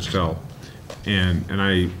at Castell.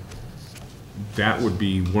 And that would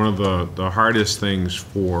be one of the hardest things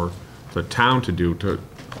for the town to do, to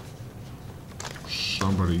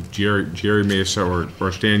somebody, Jerry may have said,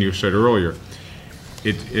 or Stan, you said earlier,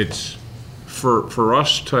 it's for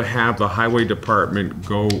us to have the highway department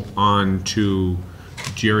go on to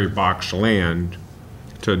Jerry Bach's land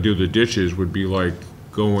to do the ditches would be like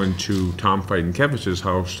going to Tom Fightenkevich's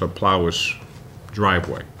house to plow his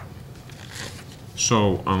driveway.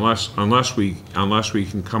 So unless we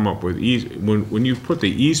can come up with when you put the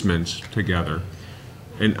easements together,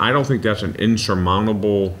 and I don't think that's an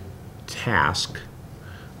insurmountable task.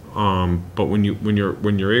 But when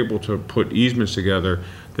you're able to put easements together,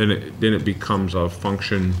 then it becomes a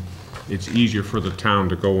function. It's easier for the town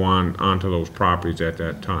to go onto those properties at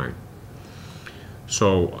that time.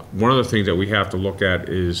 So one of the things that we have to look at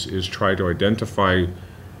is try to identify.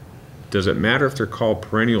 Does it matter if they're called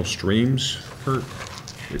perennial streams, Kurt?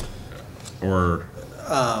 Or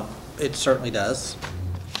It certainly does.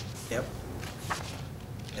 Yep.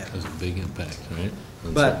 Yeah. Has a big impact, right?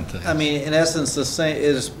 On certain But, things. I mean, in essence, the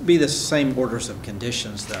same orders of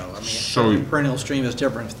conditions, though. I mean, So- every perennial stream is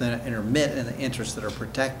different than intermittent and the interests that are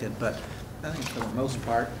protected, but I think for the most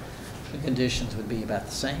part, the conditions would be about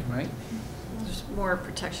the same, right? There's more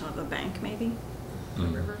protection of the bank, maybe, the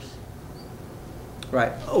rivers.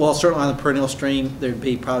 Right. Well, certainly on the perennial stream, there'd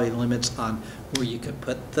be probably limits on where you could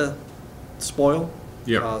put the spoil.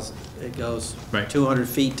 Yep. Because it goes Right. 200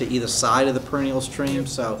 feet to either side of the perennial stream,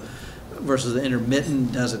 so versus the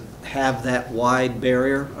intermittent doesn't have that wide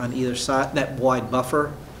barrier on either side, that wide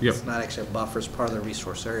buffer. Yep. It's not actually a buffer, it's part of the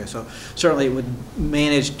resource area. So certainly it would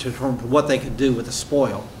manage to what they could do with the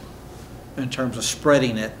spoil in terms of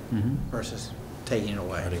spreading it versus taking it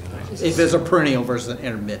away. If it's a perennial versus an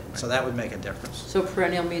intermittent, so that would make a difference. So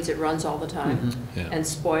perennial means it runs all the time? Yeah. And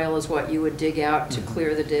spoil is what you would dig out to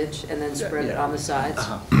clear the ditch and then spread it on the sides?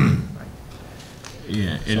 Uh-huh.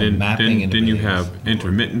 yeah, So and mapping then you intermittent have is-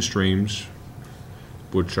 intermittent streams,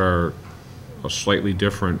 which are a slightly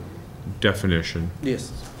different definition.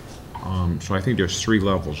 Yes, So I think there's 3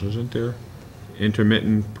 levels, isn't there?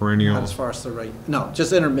 Intermittent, perennial. not as far as the rate, no,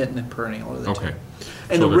 just intermittent and perennial are the two. Okay.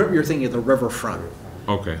 And So you're thinking of the riverfront.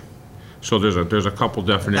 Okay. So there's a couple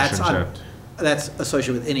definitions That's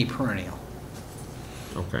associated with any perennial.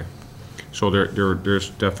 Okay. So there's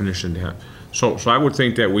definition to have. So I would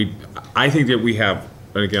think that I think that we have,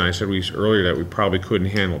 and again, I said earlier that we probably couldn't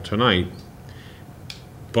handle tonight,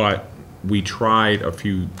 but we tried a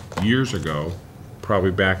few years ago,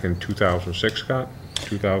 probably back in 2006, Scott?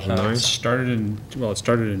 2009? It started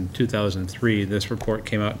in 2003. This report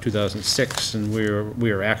came out in 2006, and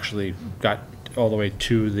we were actually got all the way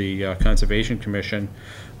to the Conservation Commission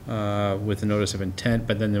with a notice of intent,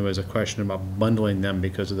 but then there was a question about bundling them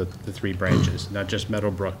because of the three branches, not just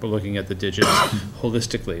Meadowbrook, but looking at the digits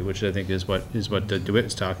holistically, which I think is what DeWitt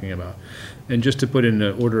is talking about. And just to put in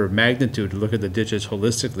an order of magnitude, to look at the digits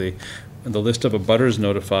holistically, the list of abutters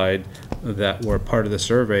notified that were part of the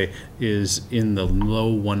survey is in the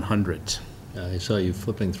low 100s. I saw you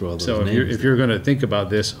flipping through all those So names. if you're going to think about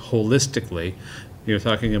this holistically, you're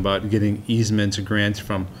talking about getting easements, grants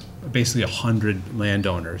from basically 100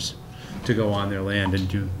 landowners to go on their land and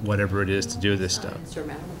do whatever it is to do this stuff.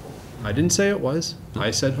 Insurmountable. I didn't say it was.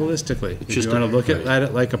 I said holistically. If just you want a- to look right. at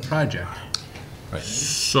it like a project.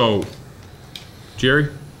 So, Jerry?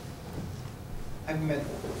 I've met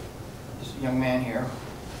this young man here,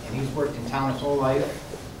 and he's worked in town his whole life.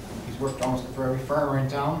 He's worked almost for every farmer in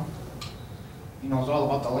town. He knows all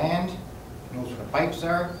about the land, he knows where the pipes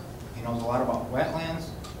are, he knows a lot about wetlands.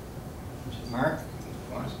 Mark,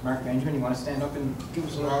 Mark Benjamin, you want to stand up and give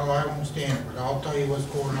us a little? Well, I won't stand, but I'll tell you what's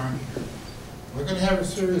going on here. We're gonna have a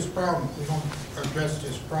serious problem if we don't address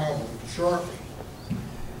this problem shortly.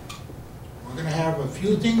 We're gonna have a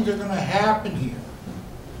few things that are gonna happen here.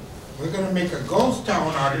 We're gonna make a ghost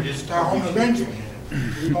town out of this town eventually,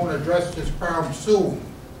 if we don't address this problem soon.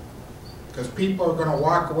 Because people are gonna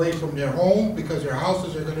walk away from their home because their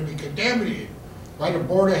houses are gonna be contaminated by the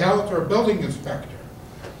Board of Health or a building inspector.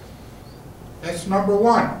 That's number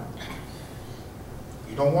one.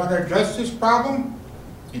 You don't want to address this problem?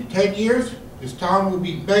 In 10 years, this town will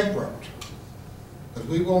be bankrupt. Because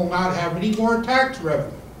we will not have any more tax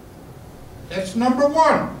revenue. That's number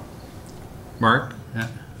one. Mark? Yeah.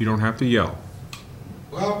 You don't have to yell.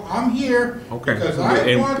 Well, I'm here Okay. because I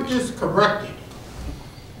And- want this corrected.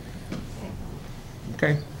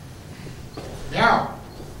 Okay. Now,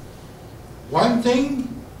 one thing,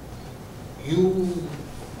 you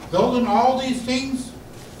building all these things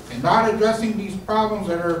and not addressing these problems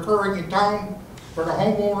that are occurring in town for the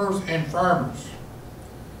homeowners and farmers.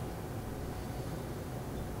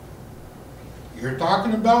 You're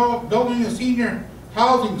talking about building a senior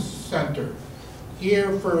housing center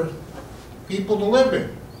here for people to live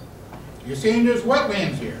in. You're saying there's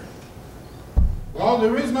wetlands here. Well,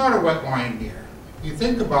 there is not a wetland here. You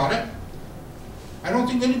think about it, I don't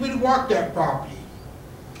think anybody walked that property.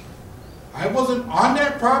 I wasn't on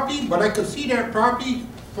that property, but I could see that property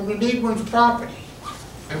from the neighbor's property.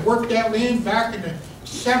 I worked that land back in the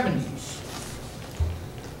 70s.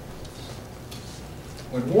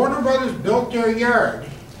 When Warner Brothers built their yard,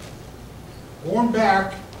 going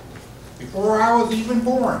back before I was even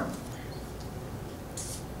born,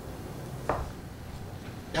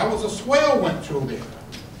 that was a swale went through there.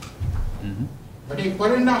 But they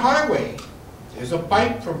put in the highway. There's a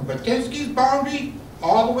pipe from Batinsky's boundary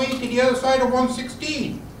all the way to the other side of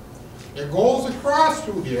 116. It goes across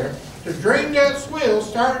through there to drain that swale,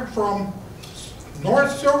 starting from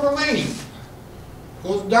North Silver Lane.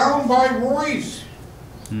 Goes down by Roy's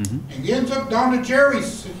and ends up down to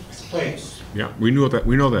Jerry's place. Yeah, we know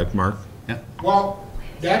that, Mark. Well,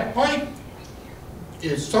 that pipe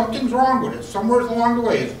is, something's wrong with it. Somewhere along the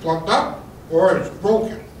way, it's plugged up or it's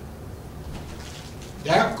broken.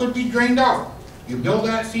 That could be drained out. You build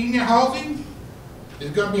that senior housing,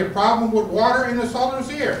 there's gonna be a problem with water in the Southern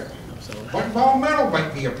here. But environmental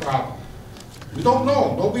might be a problem. We don't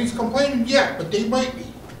know. Nobody's complaining yet, but they might be.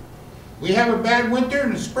 We have a bad winter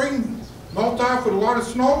and the spring melt off with a lot of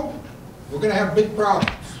snow, we're gonna have big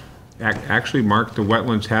problems. Actually, Mark, the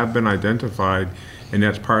wetlands have been identified, and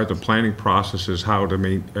that's part of the planning process, is how to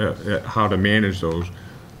manage those,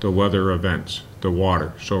 the weather events, the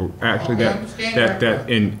water. So actually, I understand that.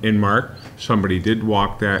 in Mark, somebody did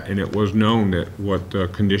walk that, and it was known that what the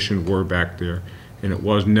conditions were back there, and it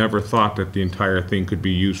was never thought that the entire thing could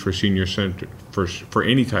be used for senior center, for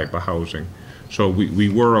any type of housing. So we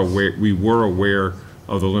were aware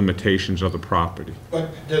of the limitations of the property. But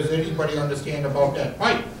does anybody understand about that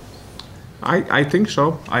pipe? I think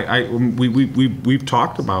so. We've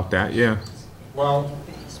talked about that, yeah. Well,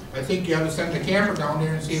 I think you have to send the camera down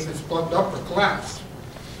there and see if it's plugged up or collapsed.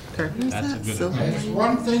 Where's that silver That's lane?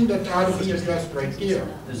 one thing that ought to be addressed right there.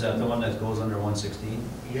 Is that the one that goes under 116?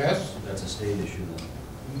 Yes? That's a state issue then.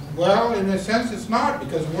 Well, in a sense, it's not,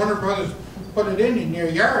 because Warner Brothers put it in their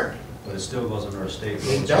yard. But it still goes under a state road,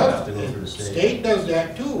 It so you have to does. go through the state. State does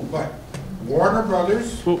that too, but Warner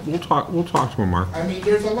Brothers, We'll talk to him, Mark. I mean,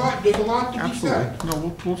 there's a lot to be said. Absolutely.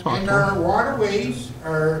 No, we'll talk And to our him. waterways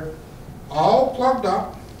are all plugged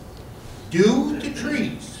up due to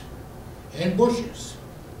trees and bushes.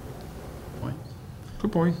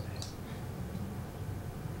 Good point.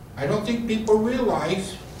 I don't think people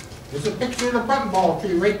realize, there's a picture of the button ball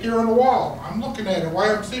tree right there on the wall. I'm looking at it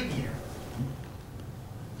while I'm sitting here.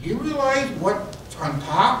 you realize what's on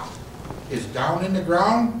top is down in the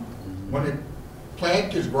ground when the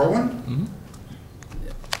plant is growing?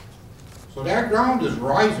 So that ground is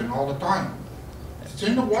rising all the time. If it's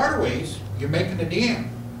in the waterways, you're making a dam.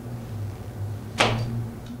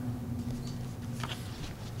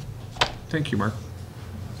 Thank you, Mark.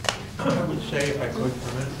 I would say, if I could, for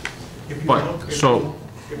a minute, if you But, look, so-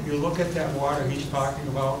 if you look at that water he's talking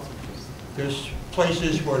about, there's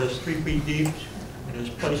places where there's 3 feet deep, and there's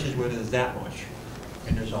places where there's that much,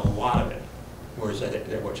 and there's a lot of it. Whereas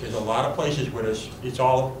there's a lot of places where it's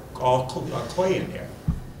all clay in there.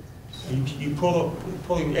 You pull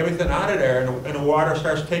everything out of there, and the water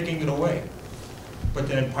starts taking it away, but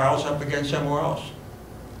then it piles up again somewhere else.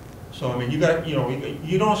 So I mean, you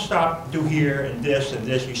don't stop, do here and this and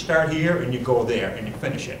this. You start here and you go there and you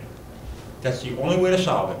finish it. That's the only way to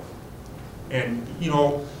solve it. And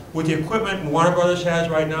with the equipment Warner Brothers has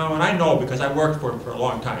right now, and I know because I worked for them for a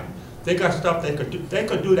long time, they got stuff they could do. They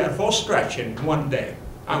could do that whole stretch in one day,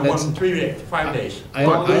 on 5 days.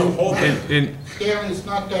 Stanley, it's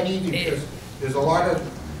not that easy because there's a lot of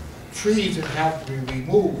trees that have to be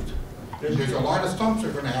removed. There's a lot of stumps that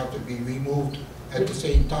are going to have to be removed at the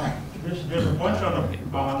same time. There's a bunch on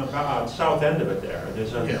the south end of it there.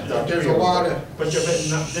 There's a lot of... But you've been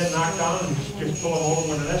knocked down and just pull them over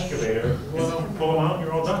with an excavator, and pull them out and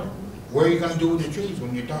you're all done. What are you going to do with the trees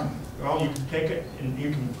when you're done? Well, you can take it and you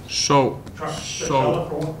can So, sell it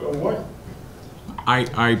for wood. I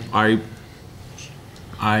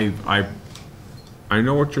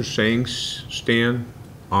know what you're saying, Stan.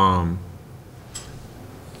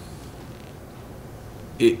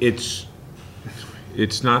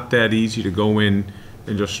 It's not that easy to go in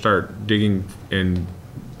and just start digging, and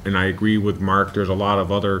I agree with Mark, there's a lot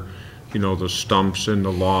of other, the stumps and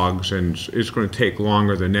the logs, and it's going to take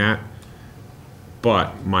longer than that.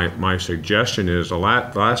 But my suggestion is, the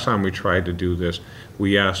last time we tried to do this,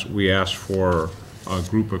 we asked for a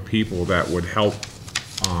group of people that would help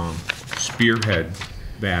spearhead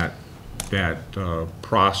that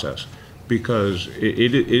process, because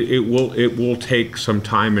it will take some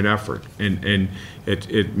time and effort, and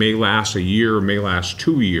it may last a year, it may last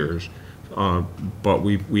 2 years, but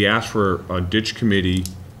we asked for a ditch committee,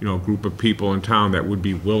 a group of people in town that would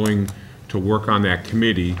be willing to work on that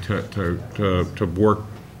committee to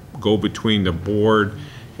go between the board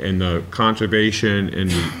and the conservation and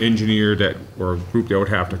the engineer or a group that would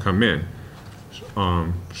have to come in.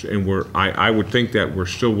 And I would think that we're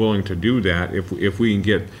still willing to do that if we can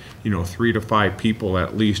get 3 to 5 people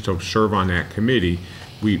at least to serve on that committee.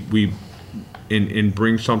 And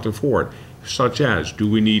bring something forward, such as do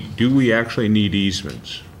we actually need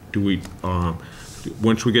easements? Do we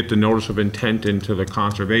once we get the notice of intent into the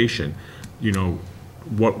conservation,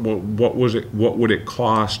 what would it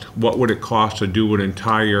cost to do an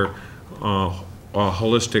entire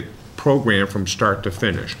holistic program from start to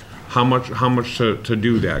finish? How much to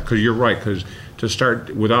do that? Because you're right, because to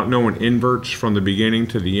start without knowing inverts from the beginning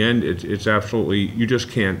to the end, it's absolutely, you just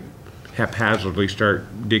can't haphazardly start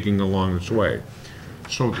digging along its way.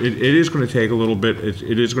 So it is going to take a little bit.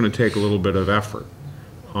 It is going to take a little bit of effort,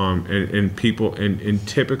 and people, and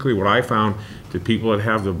typically what I found, the people that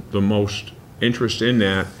have the most interest in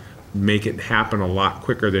that make it happen a lot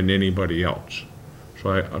quicker than anybody else. So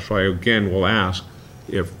I again will ask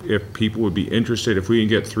if people would be interested, if we can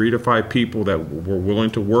get 3 to 5 people that were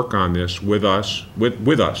willing to work on this with us,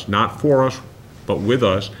 not for us, but with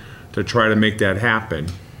us, to try to make that happen.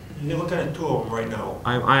 You're looking at 2 of them right now.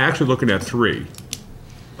 I'm actually looking at 3.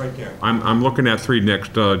 Right there. I'm looking at 3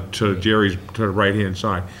 next to Jerry's, to the right-hand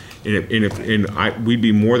side, and we'd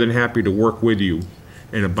be more than happy to work with you,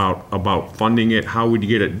 and about funding it, how would you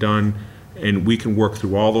get it done, and we can work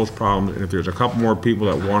through all those problems. And if there's a couple more people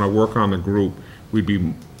that want to work on the group,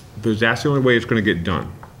 because that's the only way it's going to get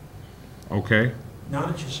done. Okay. Now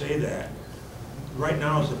that you say that, right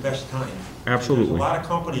now is the best time. Absolutely. There's a lot of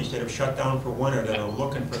companies that have shut down for winter that are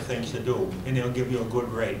looking for things to do, and they'll give you a good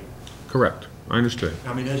rate. Correct. I understand.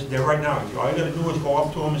 I mean, they're right now. All you got to do is go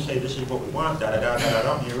up to them and say, "This is what we want." Da da da da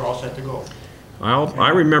da, and you're all set to go. I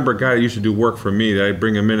remember a guy that used to do work for me that I'd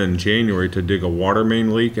bring him in January to dig a water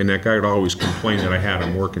main leak, and that guy would always complain that I had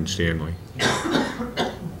him working Stanley.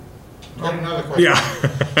 I have another question. Yeah.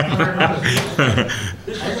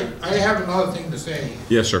 I have another thing to say.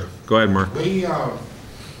 Yes, sir. Go ahead, Mark. We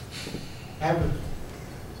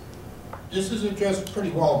this is addressed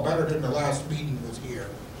pretty well, better than the last meeting was here,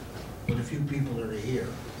 with a few people that are here.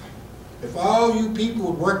 If all you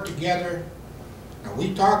people would work together, now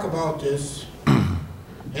we talk about this,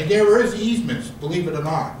 and there is easements, believe it or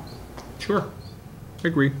not. Sure.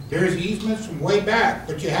 Agree. There's easements from way back,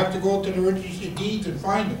 but you have to go to the registry of deeds and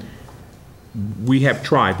find them. We have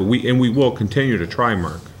tried, but we will continue to try,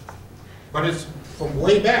 Mark. But it's from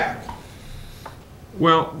way back.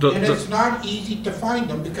 Well, And it's not easy to find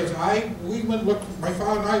them because we went look, my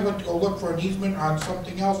father and I went to go look for an easement on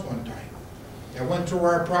something else one time. That went through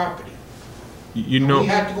our property. you know. We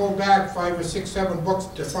had to go back 5 or 6, 7 books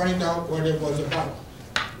to find out what it was about.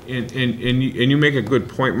 And you make a good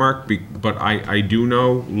point, Mark, but I do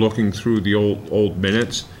know, looking through the old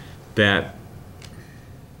minutes, that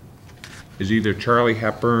is either Charlie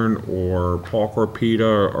Hepburn or Paul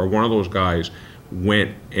Corpita or one of those guys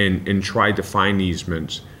went and tried to find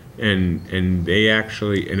easements, and they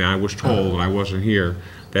actually, and I was told, and I wasn't here,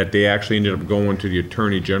 that they actually ended up going to the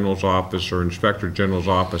Attorney General's office or Inspector General's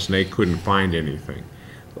office, and they couldn't find anything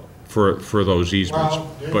for those easements.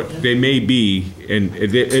 Well, but they may be, and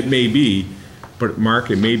it may be, but Mark,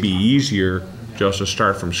 it may be easier just to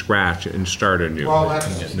start from scratch and start anew. Well, that's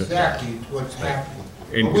exactly what's happening.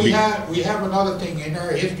 And But we have another thing in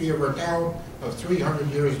our history of our town of 300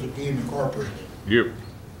 years of being incorporated, Yep.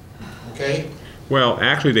 okay? Well,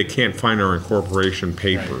 actually, they can't find our incorporation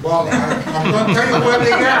papers. Well, I'm gonna tell you where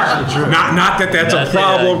they are. Not that that's a Not the,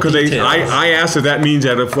 problem, because details. I asked if that means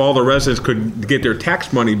that if all the residents could get their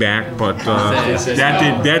tax money back, but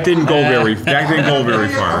that didn't go very I'm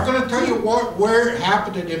far. gonna tell you where it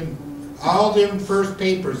happened in all them first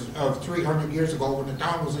papers of 300 years ago when the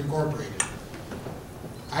town was incorporated.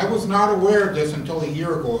 I was not aware of this until a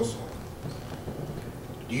year ago or so.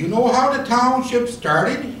 Do you know how the township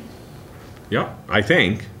started? Yep, I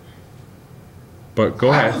think. But go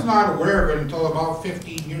I was ahead. not aware of it until about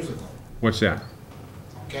 15 years ago, What's that?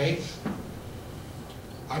 okay?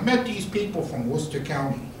 I met these people from Worcester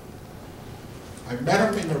County. I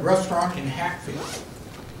met them in a restaurant in Hatfield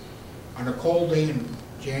on a cold day in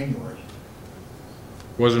January.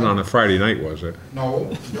 Wasn't on a Friday night, was it?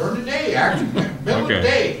 No, during the day, actually, middle of the Okay.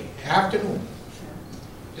 day, afternoon.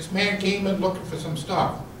 This man came in looking for some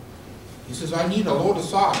stuff. He says, I need a load of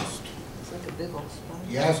sawdust. It's like a big old spot.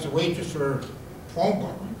 He asked the waitress for a phone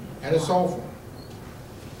book, had a cell phone.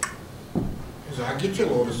 He said, I'll get you a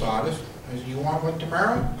load of sawdust. I said, you want one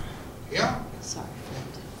tomorrow? Yeah. Sorry.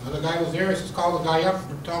 Another guy was there, he says, call the guy up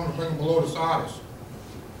and tell him to bring him a load of sawdust.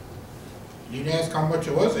 He didn't ask how much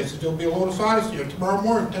it was. I said, there'll be a load of sawdust here tomorrow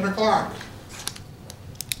morning, 10 o'clock.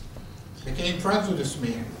 Became friends with this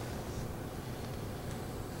man.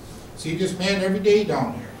 See this man every day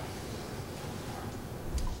down there.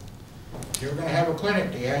 They were gonna have a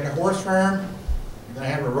clinic. They had a horse farm. They're gonna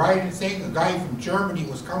have a riding thing. A guy from Germany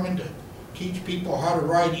was coming to teach people how to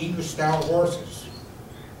ride English-style horses.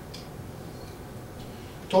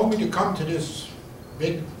 Told me to come to this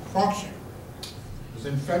big function. It was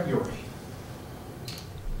in February.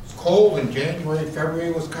 It's cold in January.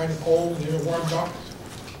 February was kind of cold. They were warmed up.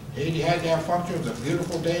 They had that function. It was a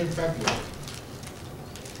beautiful day in February.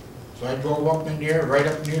 So I drove up in there, right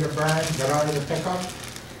up near the barn, got out of the pickup,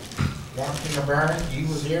 walked in the barn. He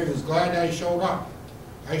was there. He was glad I showed up.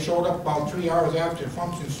 I showed up about 3 hours after the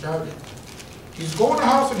function started. He says, go in the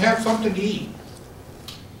house and have something to eat.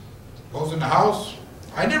 Goes in the house.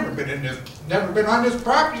 I never been on this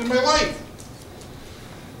property in my life.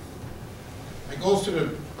 I goes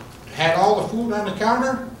to had all the food on the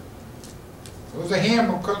counter. There was a ham,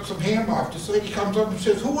 I cut some ham off. This lady comes up and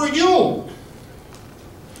says, who are you?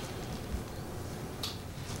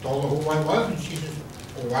 Told her who I was, and she says,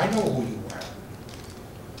 oh, I know who you are.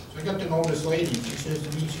 So I got to know this lady, and she says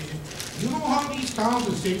to me, she says, you know how these towns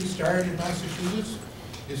and cities started in Massachusetts?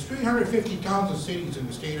 There's 350 towns and cities in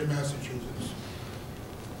the state of Massachusetts.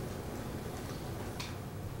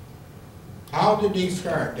 How did they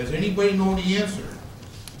start? Does anybody know the answer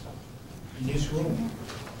in this room?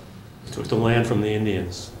 Took the land from the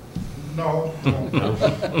Indians. No,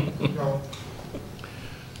 no.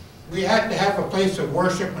 We had to have a place of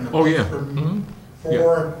worship and a Oh, place yeah.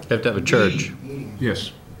 for Have to have a church. meetings.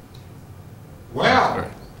 Yes. Well,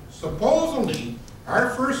 supposedly, our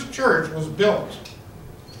first church was built.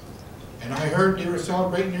 And I heard they were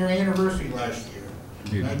celebrating their anniversary last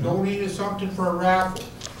year. And I donated something for a raffle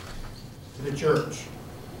to the church.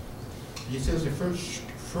 He says the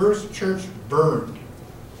first church burned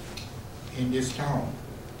in this town.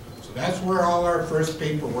 So that's where all our first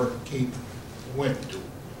paperwork went to.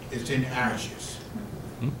 It's in ashes.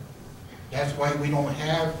 That's why we don't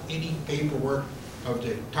have any paperwork of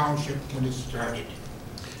the township when it started.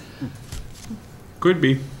 Could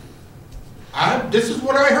be. This is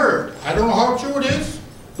what I heard. I don't know how true it is,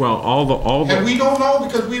 Well, all and the, we don't know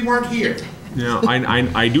because we weren't here. you know,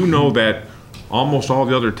 I do know that almost all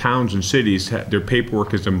the other towns and cities, their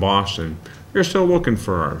paperwork is in Boston. They're still looking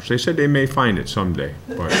for ours. They said they may find it someday,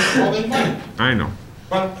 but. Well, they might, I know.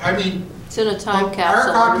 but, I mean, It's in a time our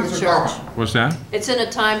capsule under copies the are church. gone. What's that? It's in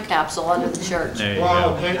a time capsule under the church.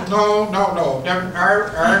 Well, no,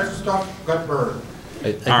 our stuff got burned.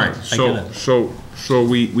 All right, so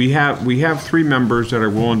we have 3 members that are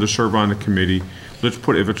willing to serve on the committee. Let's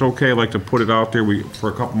put, if it's okay, I'd like to put it out there for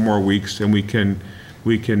a couple more weeks, and we can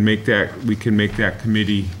make that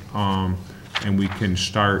committee, and we can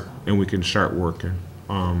start working.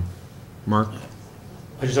 Mark?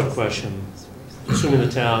 I just have a question. Assuming the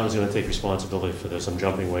town is gonna take responsibility for this, I'm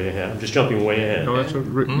jumping way ahead. I'm just jumping way ahead. No, that's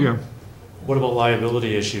yeah. What about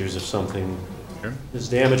liability issues if something is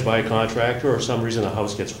damaged by a contractor or some reason the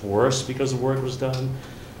house gets worse because the work was done?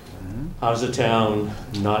 How does the town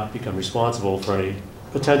not become responsible for any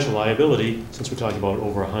potential liability, since we're talking about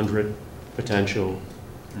over 100 potential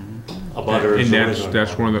abutters? And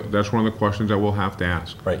that's one of the questions that we'll have to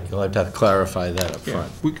ask. Right, you'll have to clarify that up Yeah,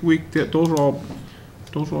 front. those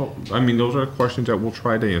are all, I mean, those are questions that we'll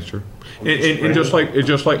try to answer. And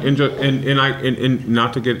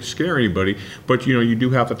not to get scare anybody, but you do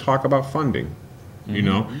have to talk about funding, you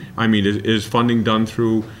know? I mean, is funding done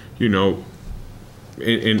through, and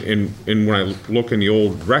when I look in the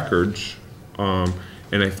old records, and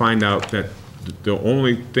I find out that the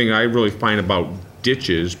only thing I really find about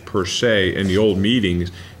ditches per se in the old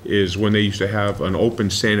meetings is when they used to have an open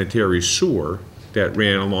sanitary sewer that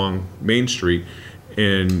ran along Main Street,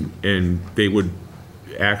 and they would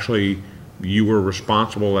actually, you were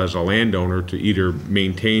responsible as a landowner to either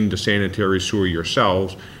maintain the sanitary sewer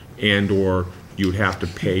yourselves, and/or you'd have to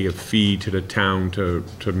pay a fee to the town to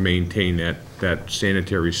maintain that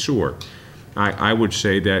sanitary sewer. I would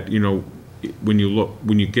say that, when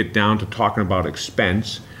you get down to talking about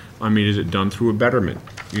expense, I mean, is it done through a betterment?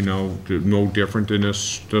 No different than the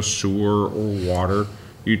sewer or water.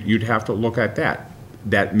 You'd have to look at that.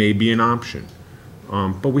 That may be an option.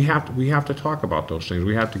 But we have to talk about those things.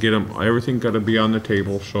 We have to get them, everything got to be on the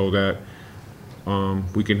table so that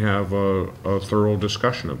we can have a thorough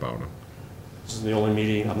discussion about them. This is the only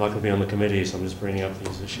meeting, I'm not going to be on the committee, so I'm just bringing up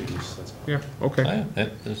these issues. That's all. Yeah, okay.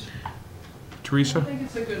 Teresa? I think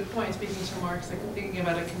it's a good point, speaking to Mark's, like thinking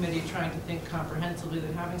about a committee, trying to think comprehensively,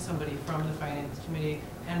 that having somebody from the Finance Committee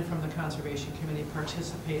and from the Conservation Committee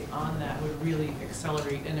participate on that would really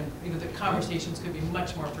accelerate, and the conversations could be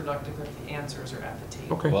much more productive if the answers are at the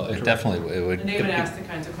table. Okay. Well, it definitely, it would. And they would ask the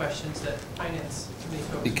kinds of questions that Finance Committee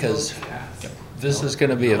folks Because will ask. this is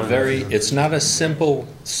going to be it's not a simple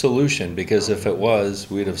solution, because if it was,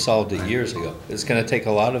 we'd have solved it years ago. It's going to take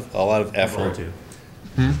a lot of effort.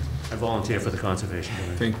 I volunteer for the Conservation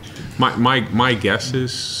Committee. My guess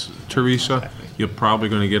is, Teresa, you're probably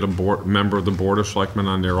going to get a member of the Board of Selectmen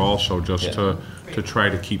on there also, just to try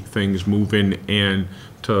to keep things moving and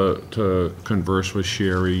to converse with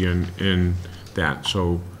Sherry and that.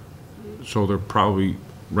 So they're probably,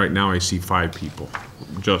 right now I see 5 people,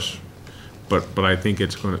 but I think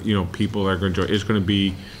it's going to, people are going to, it's going to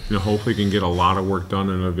be, hopefully can get a lot of work done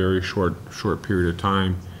in a very short period of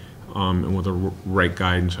time. And with the right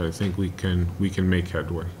guidance, I think we can make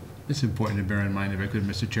headway. It's important to bear in mind, if I could,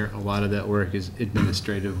 Mr. Chair, a lot of that work is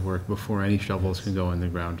administrative work before any shovels can go in the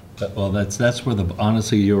ground. Well, that's where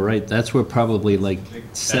honestly, you're right. That's where probably like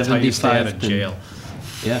 75. That's how you stay out of jail.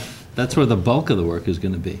 Yeah, that's where the bulk of the work is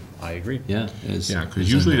going to be. I agree. Yeah. Yeah, because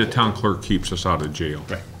usually the town clerk keeps us out of jail.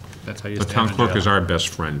 Right. That's how you The stay town out of clerk jail. is our best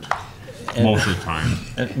friend, most of the time.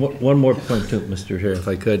 And one more point too, Mr. Chair, if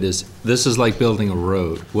I could, is this is like building a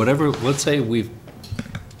road. Whatever, let's say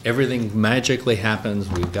everything magically happens,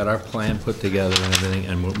 we've got our plan put together and everything,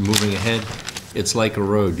 and we're moving ahead. It's like a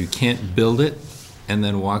road. You can't build it and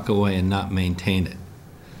then walk away and not maintain it.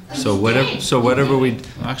 So whatever we.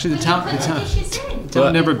 Actually, the town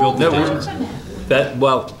never built the ditches.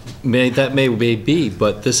 That may be,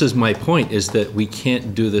 but this is my point, is that we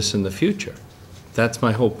can't do this in the future. That's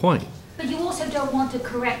my whole point. But you also don't want to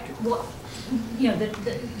correct what,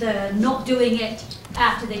 the not doing it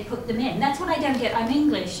after they put them in. That's what I don't get. I'm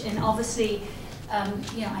English, and obviously,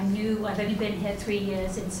 I'm new. I've only been here 3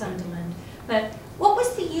 years in Sunderland. But what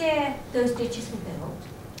was the year those ditches were built?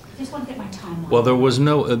 I just want to get my timeline. Well, there was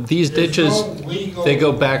no, these ditches, they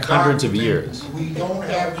go back hundreds of document. years. We don't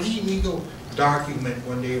have any legal document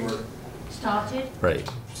when they were Started? Right.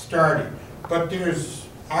 started. But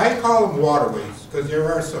I call them waterways, because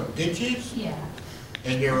there are some ditches, Yeah.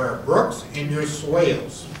 and there are brooks, and there's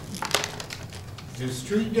swales. There's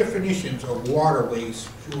 3 definitions of waterways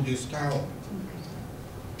through this town.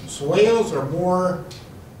 Swales are more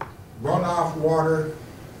runoff water,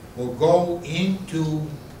 will go into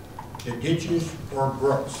the ditches or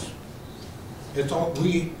brooks. It's all,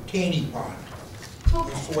 retaining pond,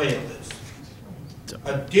 the swale is.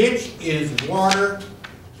 A ditch is water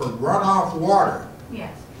for runoff water.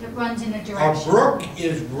 Yes, it runs in a A direction. brook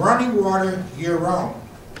is running water year-round.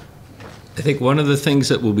 I think one of the things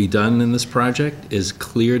that will be done in this project is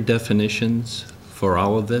clear definitions for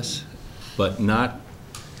all of this, but not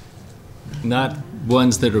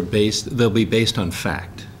ones that are based, they'll be based on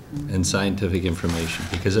fact and scientific information.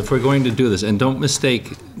 Because if we're going to do this, and don't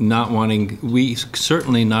mistake not wanting, we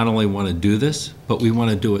certainly not only want to do this, but we want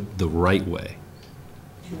to do it the right way.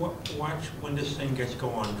 Watch when this thing gets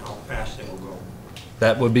going, how fast it'll go.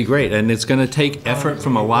 That would be great, and it's going to take effort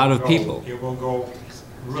from a lot of people. It will go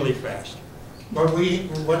really fast. But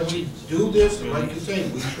when we do this, like you say,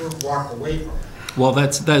 we should walk away from it. Well,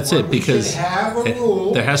 that's it, because We should have a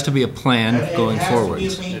rule. there has to be a plan going forward. It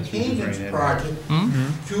has to be a maintenance project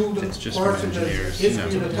to the course of the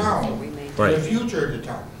history of the town, Right. the future of the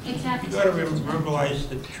town. Exactly. You gotta realize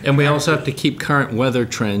that. And we also have to keep current weather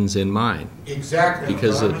trends in mind. Exactly.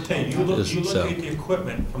 Because I'm saying, you look at so. the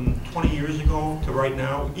equipment from 20 years ago to right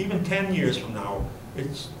now, even 10 years from now,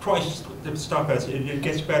 it's twice the stuff as, it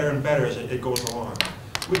gets better and better as it goes along.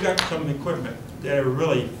 We got some equipment that are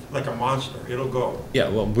really like a monster, it'll go. Yeah,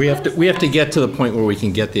 well, we have to get to the point where we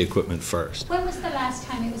can get the equipment first. When was the last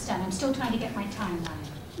time it was done? I'm still trying to get my timeline.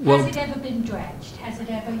 Well- Has it ever been dredged? Has it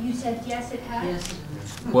ever, you said yes, it has?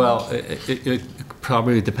 Yes. Well, it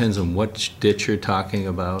probably depends on which ditch you're talking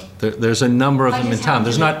about. There's a number of them in town.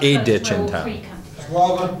 There's not a ditch in town.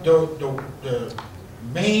 Well, the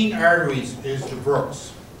main arteries is the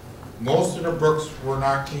brooks. Most of the brooks were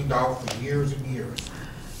not cleaned out for years and years,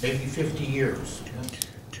 maybe 50 years.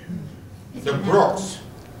 The brooks,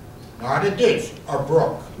 not a ditch, a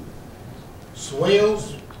brook.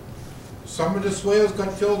 Swales, some of the swales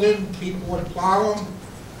got filled in, people would plow them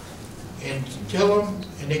and till them,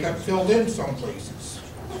 and they got filled in some places.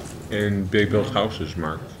 And they built houses,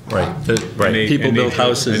 Mark. Right, And they- people and they built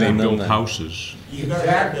houses And and they then built houses. You gotta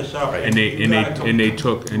back this up. And they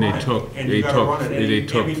took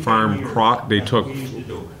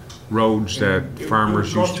roads that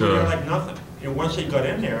farmers used It would go through there to, like nothing. And once they got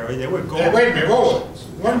in there, they would go. Hey, wait a minute, whoa,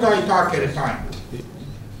 one guy talk at a time.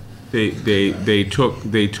 they took,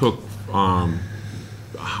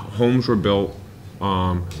 homes were built,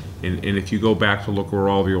 and if you go back to look where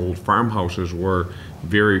all the old farmhouses were,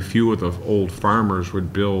 very few of the old farmers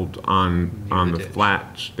would build on the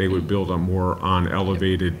flats. They would build on more on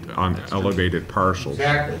elevated parcels.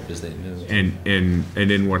 Exactly. Because they knew. And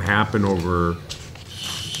then what happened over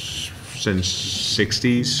since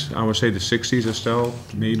 60s, I would say the 60s, Estelle,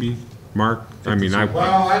 maybe, Mark? I mean,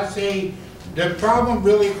 Well, I'd say the problem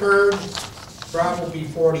really occurred probably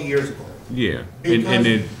 40 years ago. yeah. Because And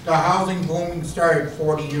then, the housing boom started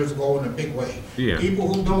 40 years ago in a big way. Yeah.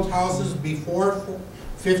 People who built houses before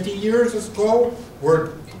 50 years ago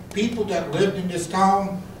were people that lived in this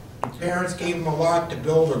town. Parents gave them a lot to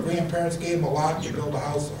build, or grandparents gave them a lot to build a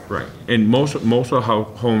house on. right, and most of the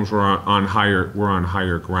homes were on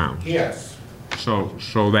higher ground. Yes. So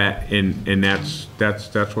that, and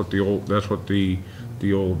that's what the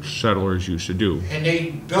old settlers used to do. And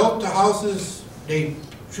they built the houses, they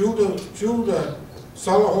threw the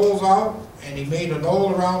cellar holes out, and they made an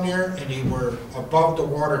knoll around there, and they were above the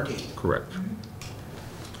water table. Correct.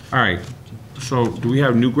 All right, so do we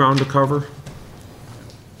have new ground to cover?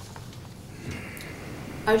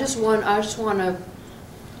 I just want to,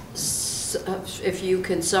 if you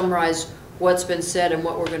can summarize what's been said and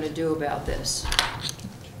what we're going to do about this,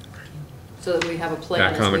 so that we have a plan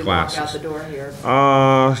Back as on the we walk out glasses. the door here.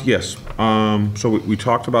 Yes, so we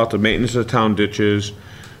talked about the maintenance of town ditches.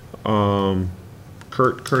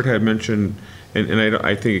 Kurt had mentioned, and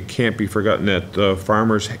I think it can't be forgotten that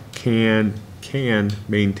farmers can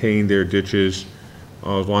maintain their ditches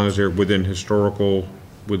as long as they're within historical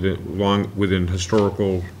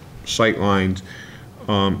sight lines,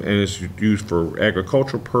 and it's used for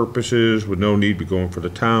agricultural purposes with no need to be going for the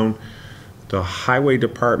town. The highway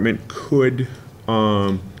department could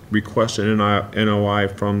request an NOI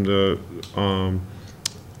from the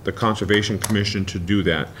Conservation Commission to do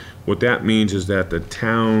that. What that means is that the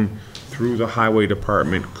town, through the highway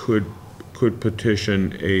department, could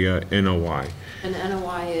petition a NOI. An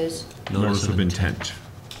NOI is? Notice of intent.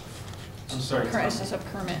 I'm sorry. It's just a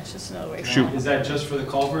permit, it's just another way. Shoot. Is that just for the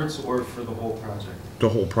culverts or for the whole project? The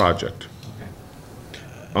whole project.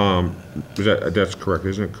 Okay. That's correct,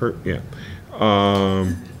 isn't it, Kurt? Yeah.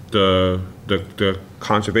 The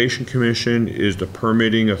Conservation Commission is the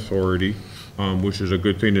permitting authority, which is a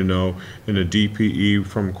good thing to know. And the DPE,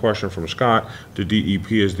 from a question from Scott, the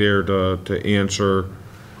DEP is there to answer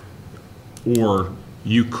Or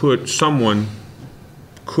you could, someone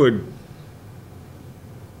could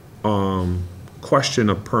question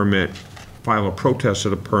a permit, file a protest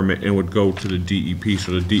of the permit, and would go to the DEP,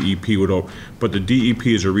 so the DEP would, but the DEP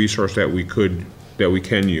is a resource that we can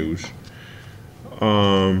use.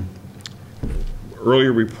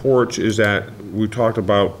 Earlier reports is that we talked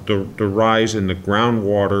about the rise in the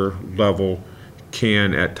groundwater level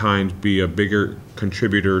can at times be a bigger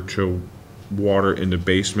contributor to water in the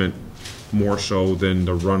basement, more so than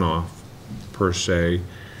the runoff per se.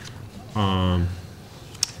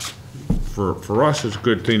 For us, it's a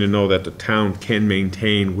good thing to know that the town can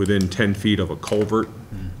maintain within 10 feet of a culvert.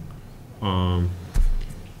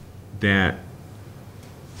 That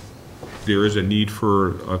there is a need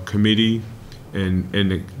for a committee,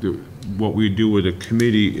 and what we do with a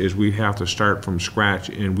committee is we have to start from scratch,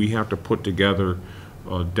 and we have to put together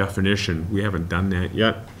a definition. We haven't done that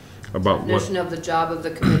yet. About Definition of the job of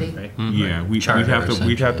the committee. Yeah, we'd have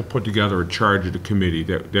to put together a charge of the committee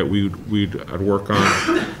that we'd work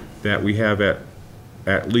on. That we have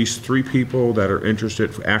at least 3 people that are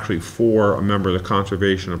interested, actually 4, a member of the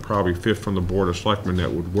conservation, and probably 5th from the Board of Selectmen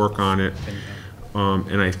that would work on it.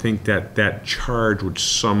 And I think that charge would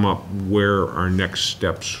sum up where our next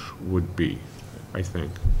steps would be, I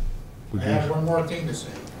think. I have one more thing to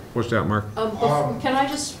say. What's that, Mark? Can I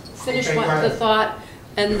just finish okay, the thought?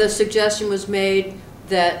 And the suggestion was made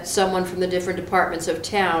that someone from the different departments of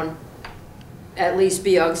town at least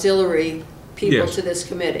be auxiliary people Yes. to this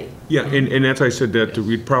committee. Yeah, and as I said, that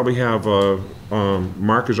we'd probably have,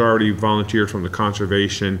 Mark has already volunteered from the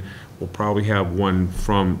conservation. We'll probably have one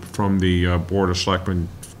from the Board of Selectmen.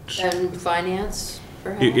 And finance,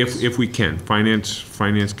 perhaps? If we can.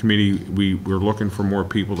 Finance committee, we're looking for more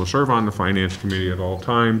people to serve on the finance committee at all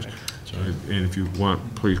times. And if you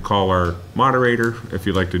want, please call our moderator if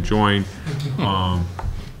you'd like to join.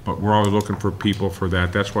 But we're always looking for people for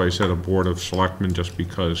that. That's why I said a Board of Selectmen, just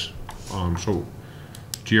because. So,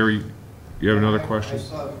 Jerry, you have another question? I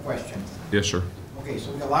still have a question. Yes, sir. Okay,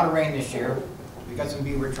 so we got a lot of rain this year. We got some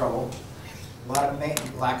beaver trouble. A lot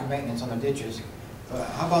of lack of maintenance on the ditches.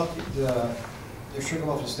 How about the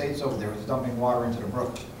Sugarloaf Estates over there, is dumping water into the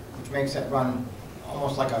brook, which makes it run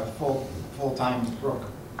almost like a full-time brook,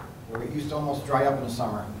 where it used to almost dry up in the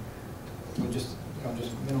summer with just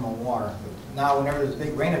minimal water. But now, whenever there's a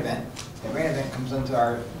big rain event, the rain event comes into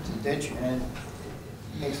the ditch, and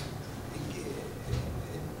it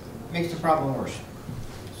makes the problem worse.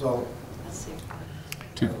 So.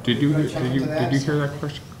 Did you hear that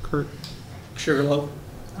question, Kurt? Sugarloaf?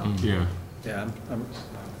 Yeah. Yeah,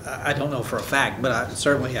 I don't know for a fact, but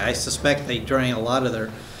I suspect they drain a lot of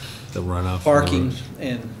their The runoff. parking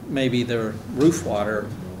and maybe their roof water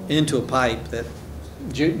into a pipe that,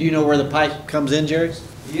 do you know where the pipe comes in, Jerry?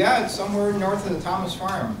 Yeah, it's somewhere north of the Thomas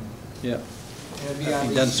Farm. Yeah.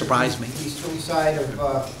 It doesn't surprise me. Easterly side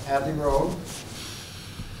of Hadley Road.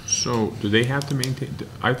 So, do they have to maintain,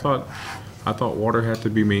 I thought water had to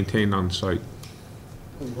be maintained on site.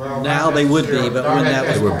 Well, Now they would be, but when that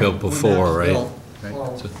was. They were built before, right?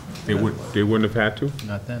 Well, They wouldn't have had to?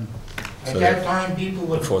 Not then. at that time, people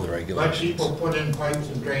would Before the let regulations. people put in pipes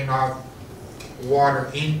and drain off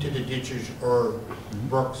water into the ditches or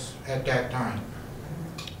brooks at that time.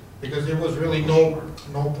 Because there was really no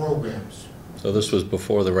programs. So this was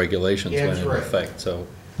before the regulations Yeah, went that's into right. effect, so.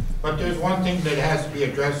 But there's one thing that has to be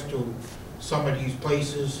addressed to some of these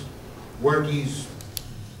places where these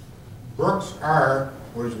brooks are,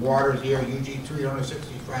 where there's waters here, usually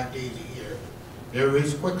 365 days a year. There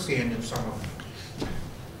is quicksand in some of them.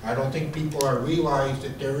 I don't think people are realized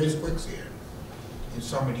that there is quicksand in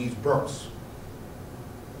some of these brooks.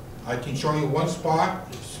 I can show you one spot,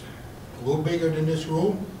 it's a little bigger than this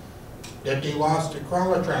room, that they lost a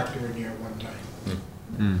crawler tractor in here one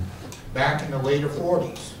time. Back in the later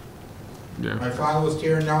 40s. Yeah. My father was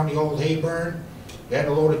tearing down the old hay barn. They had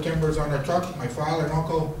a load of timbers on the truck. My father and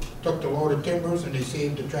uncle took the load of timbers and they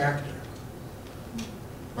saved the tractor.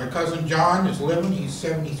 My cousin John is living, he's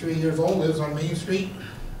 73 years old, lives on Main Street.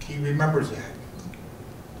 He remembers that.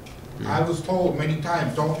 I was told many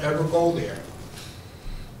times, don't ever go there.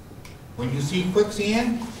 When you see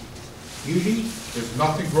quicksand, usually there's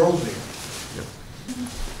nothing grows there.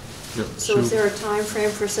 Yep. So is there a time frame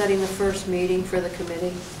for setting the first meeting for the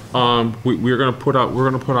committee? We're gonna put out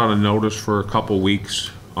a notice for a couple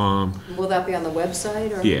weeks. Will that be on the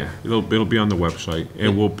website or? Yeah, it'll be on the website,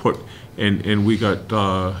 and we'll put, and we got,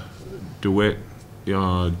 DeWitt,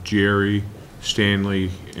 Jerry,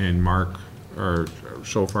 Stanley, and Mark are,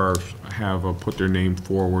 so far have put their name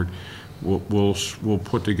forward. We'll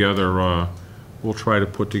put together, we'll try to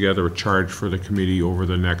put together a charge for the committee over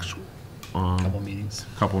the next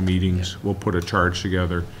Couple meetings. We'll put a charge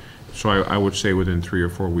together. So I would say within 3 or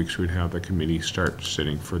 4 weeks, we'd have the committee start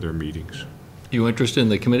sitting for their meetings. You interested in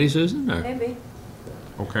the committee, Susan? Or? Maybe.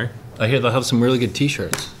 Okay? I hear they'll have some really good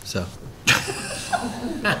T-shirts, so.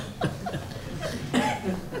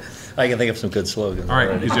 I can think of some good slogans. All right,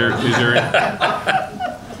 already. is there,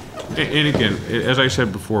 and again, as I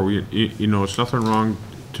said before, you know, it's nothing wrong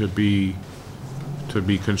to be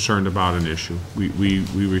concerned about an issue. We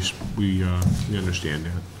understand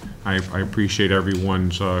that. I appreciate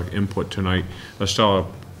everyone's input tonight. Estella,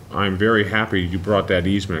 I'm very happy you brought that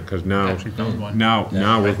easement, because now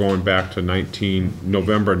we're going back to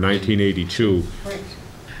November 1982.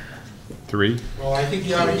 Three? Well, I think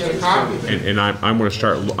you ought to get a copy. And I'm going to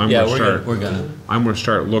start. I'm going to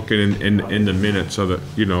start looking in the minutes so that,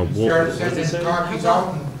 you know, Start sending copies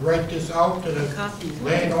out and write this out to the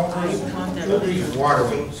landowners and these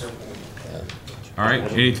waterways. All right.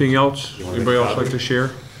 Anything else? Anybody else like to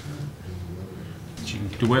share?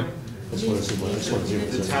 DeWitt?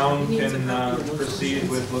 The town can proceed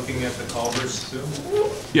with looking at the culverts too?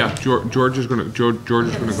 Yeah, George is gonna go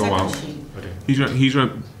out. He's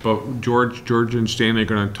gonna, but George and Stanley are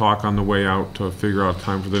gonna talk on the way out to figure out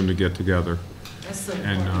time for them to get together. That's the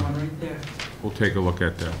And one right there. we'll take a look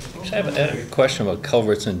at that. I have a question about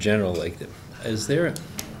culverts in general. Like, is there,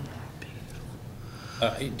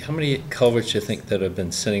 how many culverts do you think that have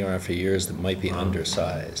been sitting around for years that might be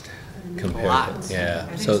undersized? Compared to,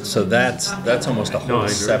 yeah, so that's almost a whole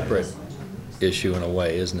separate issue in a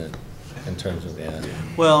way, isn't it? In terms of, yeah.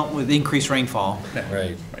 Well, with increased rainfall.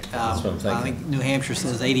 Right, that's what I'm thinking. I think New Hampshire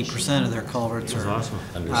says 80% of their culverts are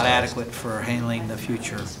not adequate for handling the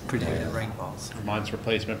future predicted rainfalls. Vermont's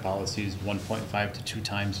replacement policy is 1.5 to 2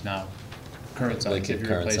 times now. Current size, if you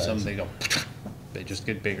replace them, they they just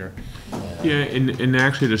get bigger. Yeah, and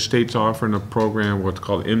actually the state's offering a program, what's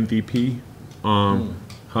called MVP.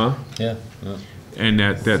 Huh? Yeah. And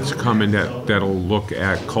that's coming, that'll look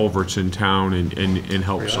at culverts in town and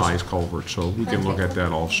help size culverts, so we can look at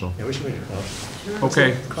that also. Yeah, we should make a call.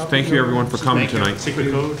 Okay, thank you everyone for coming tonight.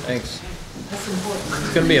 Secret code? Thanks.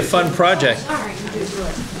 It's gonna be a fun project.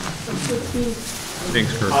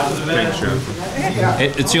 Thanks, Kurt. Thanks,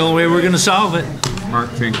 Jennifer. It's the only way we're gonna solve it. Mark,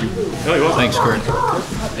 thank you. Thanks, Kurt.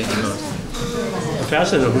 I'm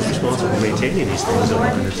fascinated on who's responsible for maintaining these things over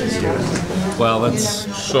 150 years. Well, that's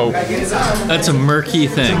a murky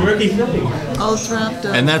thing. Murky thing. All it's wrapped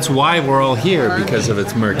up. And that's why we're all here, because of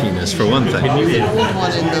its murkiness, for one thing. There's an old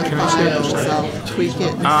one in the files, I'll tweak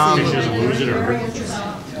it and see.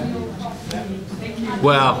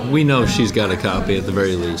 Well, we know she's got a copy at the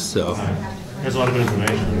very least, so. Has a lot of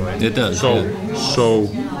information. It does. So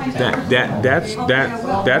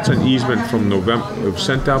that's an easement from November, it was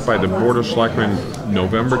sent out by the Board of Selectmen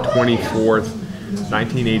November 24th,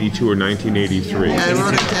 1982 or 1983. Yeah, I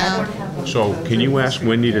wrote it down. So can you ask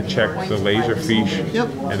Wendy to check the laser fiche Yep.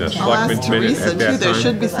 and the I'll ask selectmen's minute Teresa at too, that there time?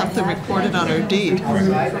 should be something recorded on her deed.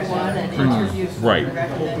 Right.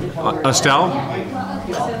 Estelle? I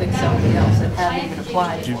think somebody else that hadn't even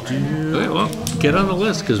applied. Okay, well, get on the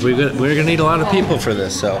list, because we're gonna need a lot of people for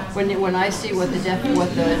this, so. When I see what the job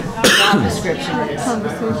description is and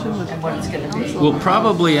what it's gonna be. We'll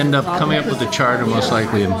probably end up coming up with a charter, most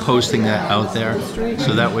likely, and posting that out there,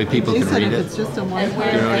 so that way people She can said read if it. it's just a one. You know what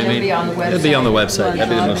I It'll mean? be on the website. It'll be on the website. That'd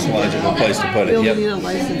be the most logical place to put it, We'll yep. need a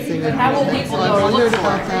licensing. How will people So go I to look wondered for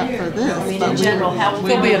about it? that for this. I mean, but in we- general, how will we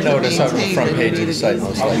There'll be a need to notice on the maintain front the page of the needed site,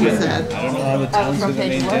 most easement, likely. he said. Front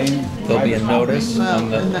page what? There'll be a notice on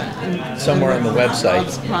the, somewhere on the website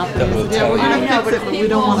that will Yeah, tell we're you. gonna fix it, but we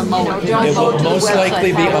don't wanna mow it. Don't It go will to the most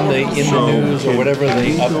likely be website. on the, in the news or whatever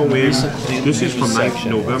the This is from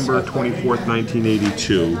section. November 24th,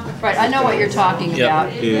 1982. Right, I know what you're talking Yep. about,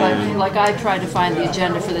 And- but like I tried to find the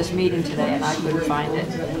agenda for this meeting today and I couldn't find it.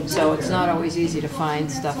 So it's not always easy to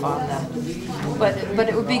find stuff on them. But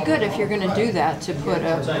it would be good if you're gonna do that, to put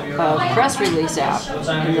a press release out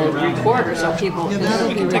in the recorder so people Yeah, that'll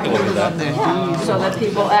be recorded on their deed. so that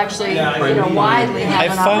people actually, widely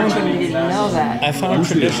have an opportunity to know that. I found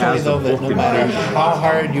traditionally, though, that no matter how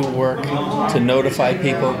hard you work to notify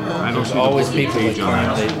people, there's always people that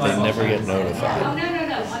claim they never get notified.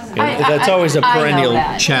 You know, that's always a I know perennial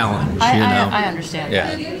that. challenge, I understand Yeah.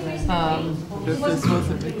 that. If this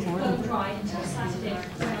wasn't recorded.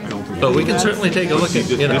 But we can certainly take a look at,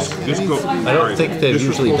 I don't think they've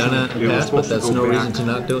usually done it in the past, but that's no reason to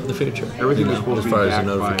not do it in the future. Everything is supposed as to be far as back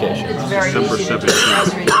the by notification. It's very December easy to do a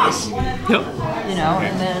 17th. press release, Yep.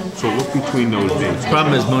 and then So look between those dates.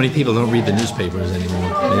 Problem is, many people don't read the newspapers anymore.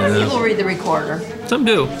 You know? people read the recorder. Some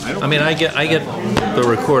do. I mean, I get the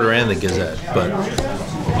Recorder and the Gazette, but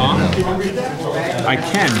I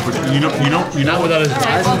can, but you're not without his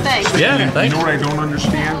driver. Well, thanks. Yeah, You thanks. know what I don't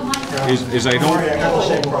understand? Is I don't,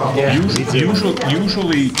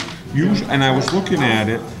 usually, and I was looking at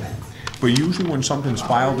it, but usually when something's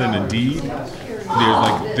filed in a deed, there's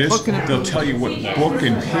like this, they'll tell you what book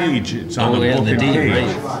and page it's on the book and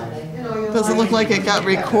page. Doesn't look like it got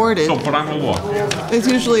recorded. So, but I'm gonna look. There's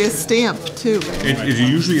usually a stamp, too. It's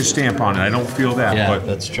usually a stamp on it, I don't feel that, Yeah, but.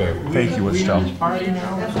 that's true. Thank you, Estelle.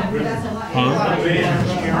 Huh?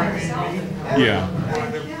 Yeah.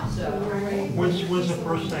 When's the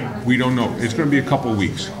first thing? We don't know. It's gonna be a couple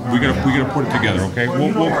weeks. We gotta put it together, okay?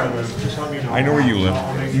 You know where I live, just let me know. I know where you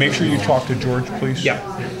live. Make sure you talk to George, please. Yeah.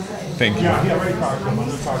 Thank you. Yeah, I already talked to him, I'm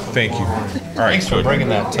gonna talk to him. Thank you. All right, Thanks for good. bringing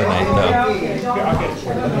that tonight, though. Yeah, I'll get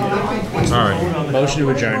it. All right. Motion to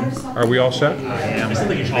adjourn. Are we all set?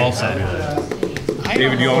 All set.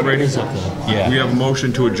 David, you all ready? Yeah. We have a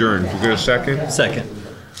motion to adjourn. We got a second? Second.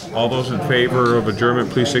 All those in favor of adjournment,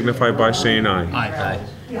 please signify by saying aye. Aye.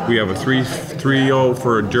 We have a 3-0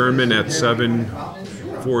 for adjournment at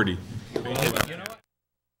 7:40.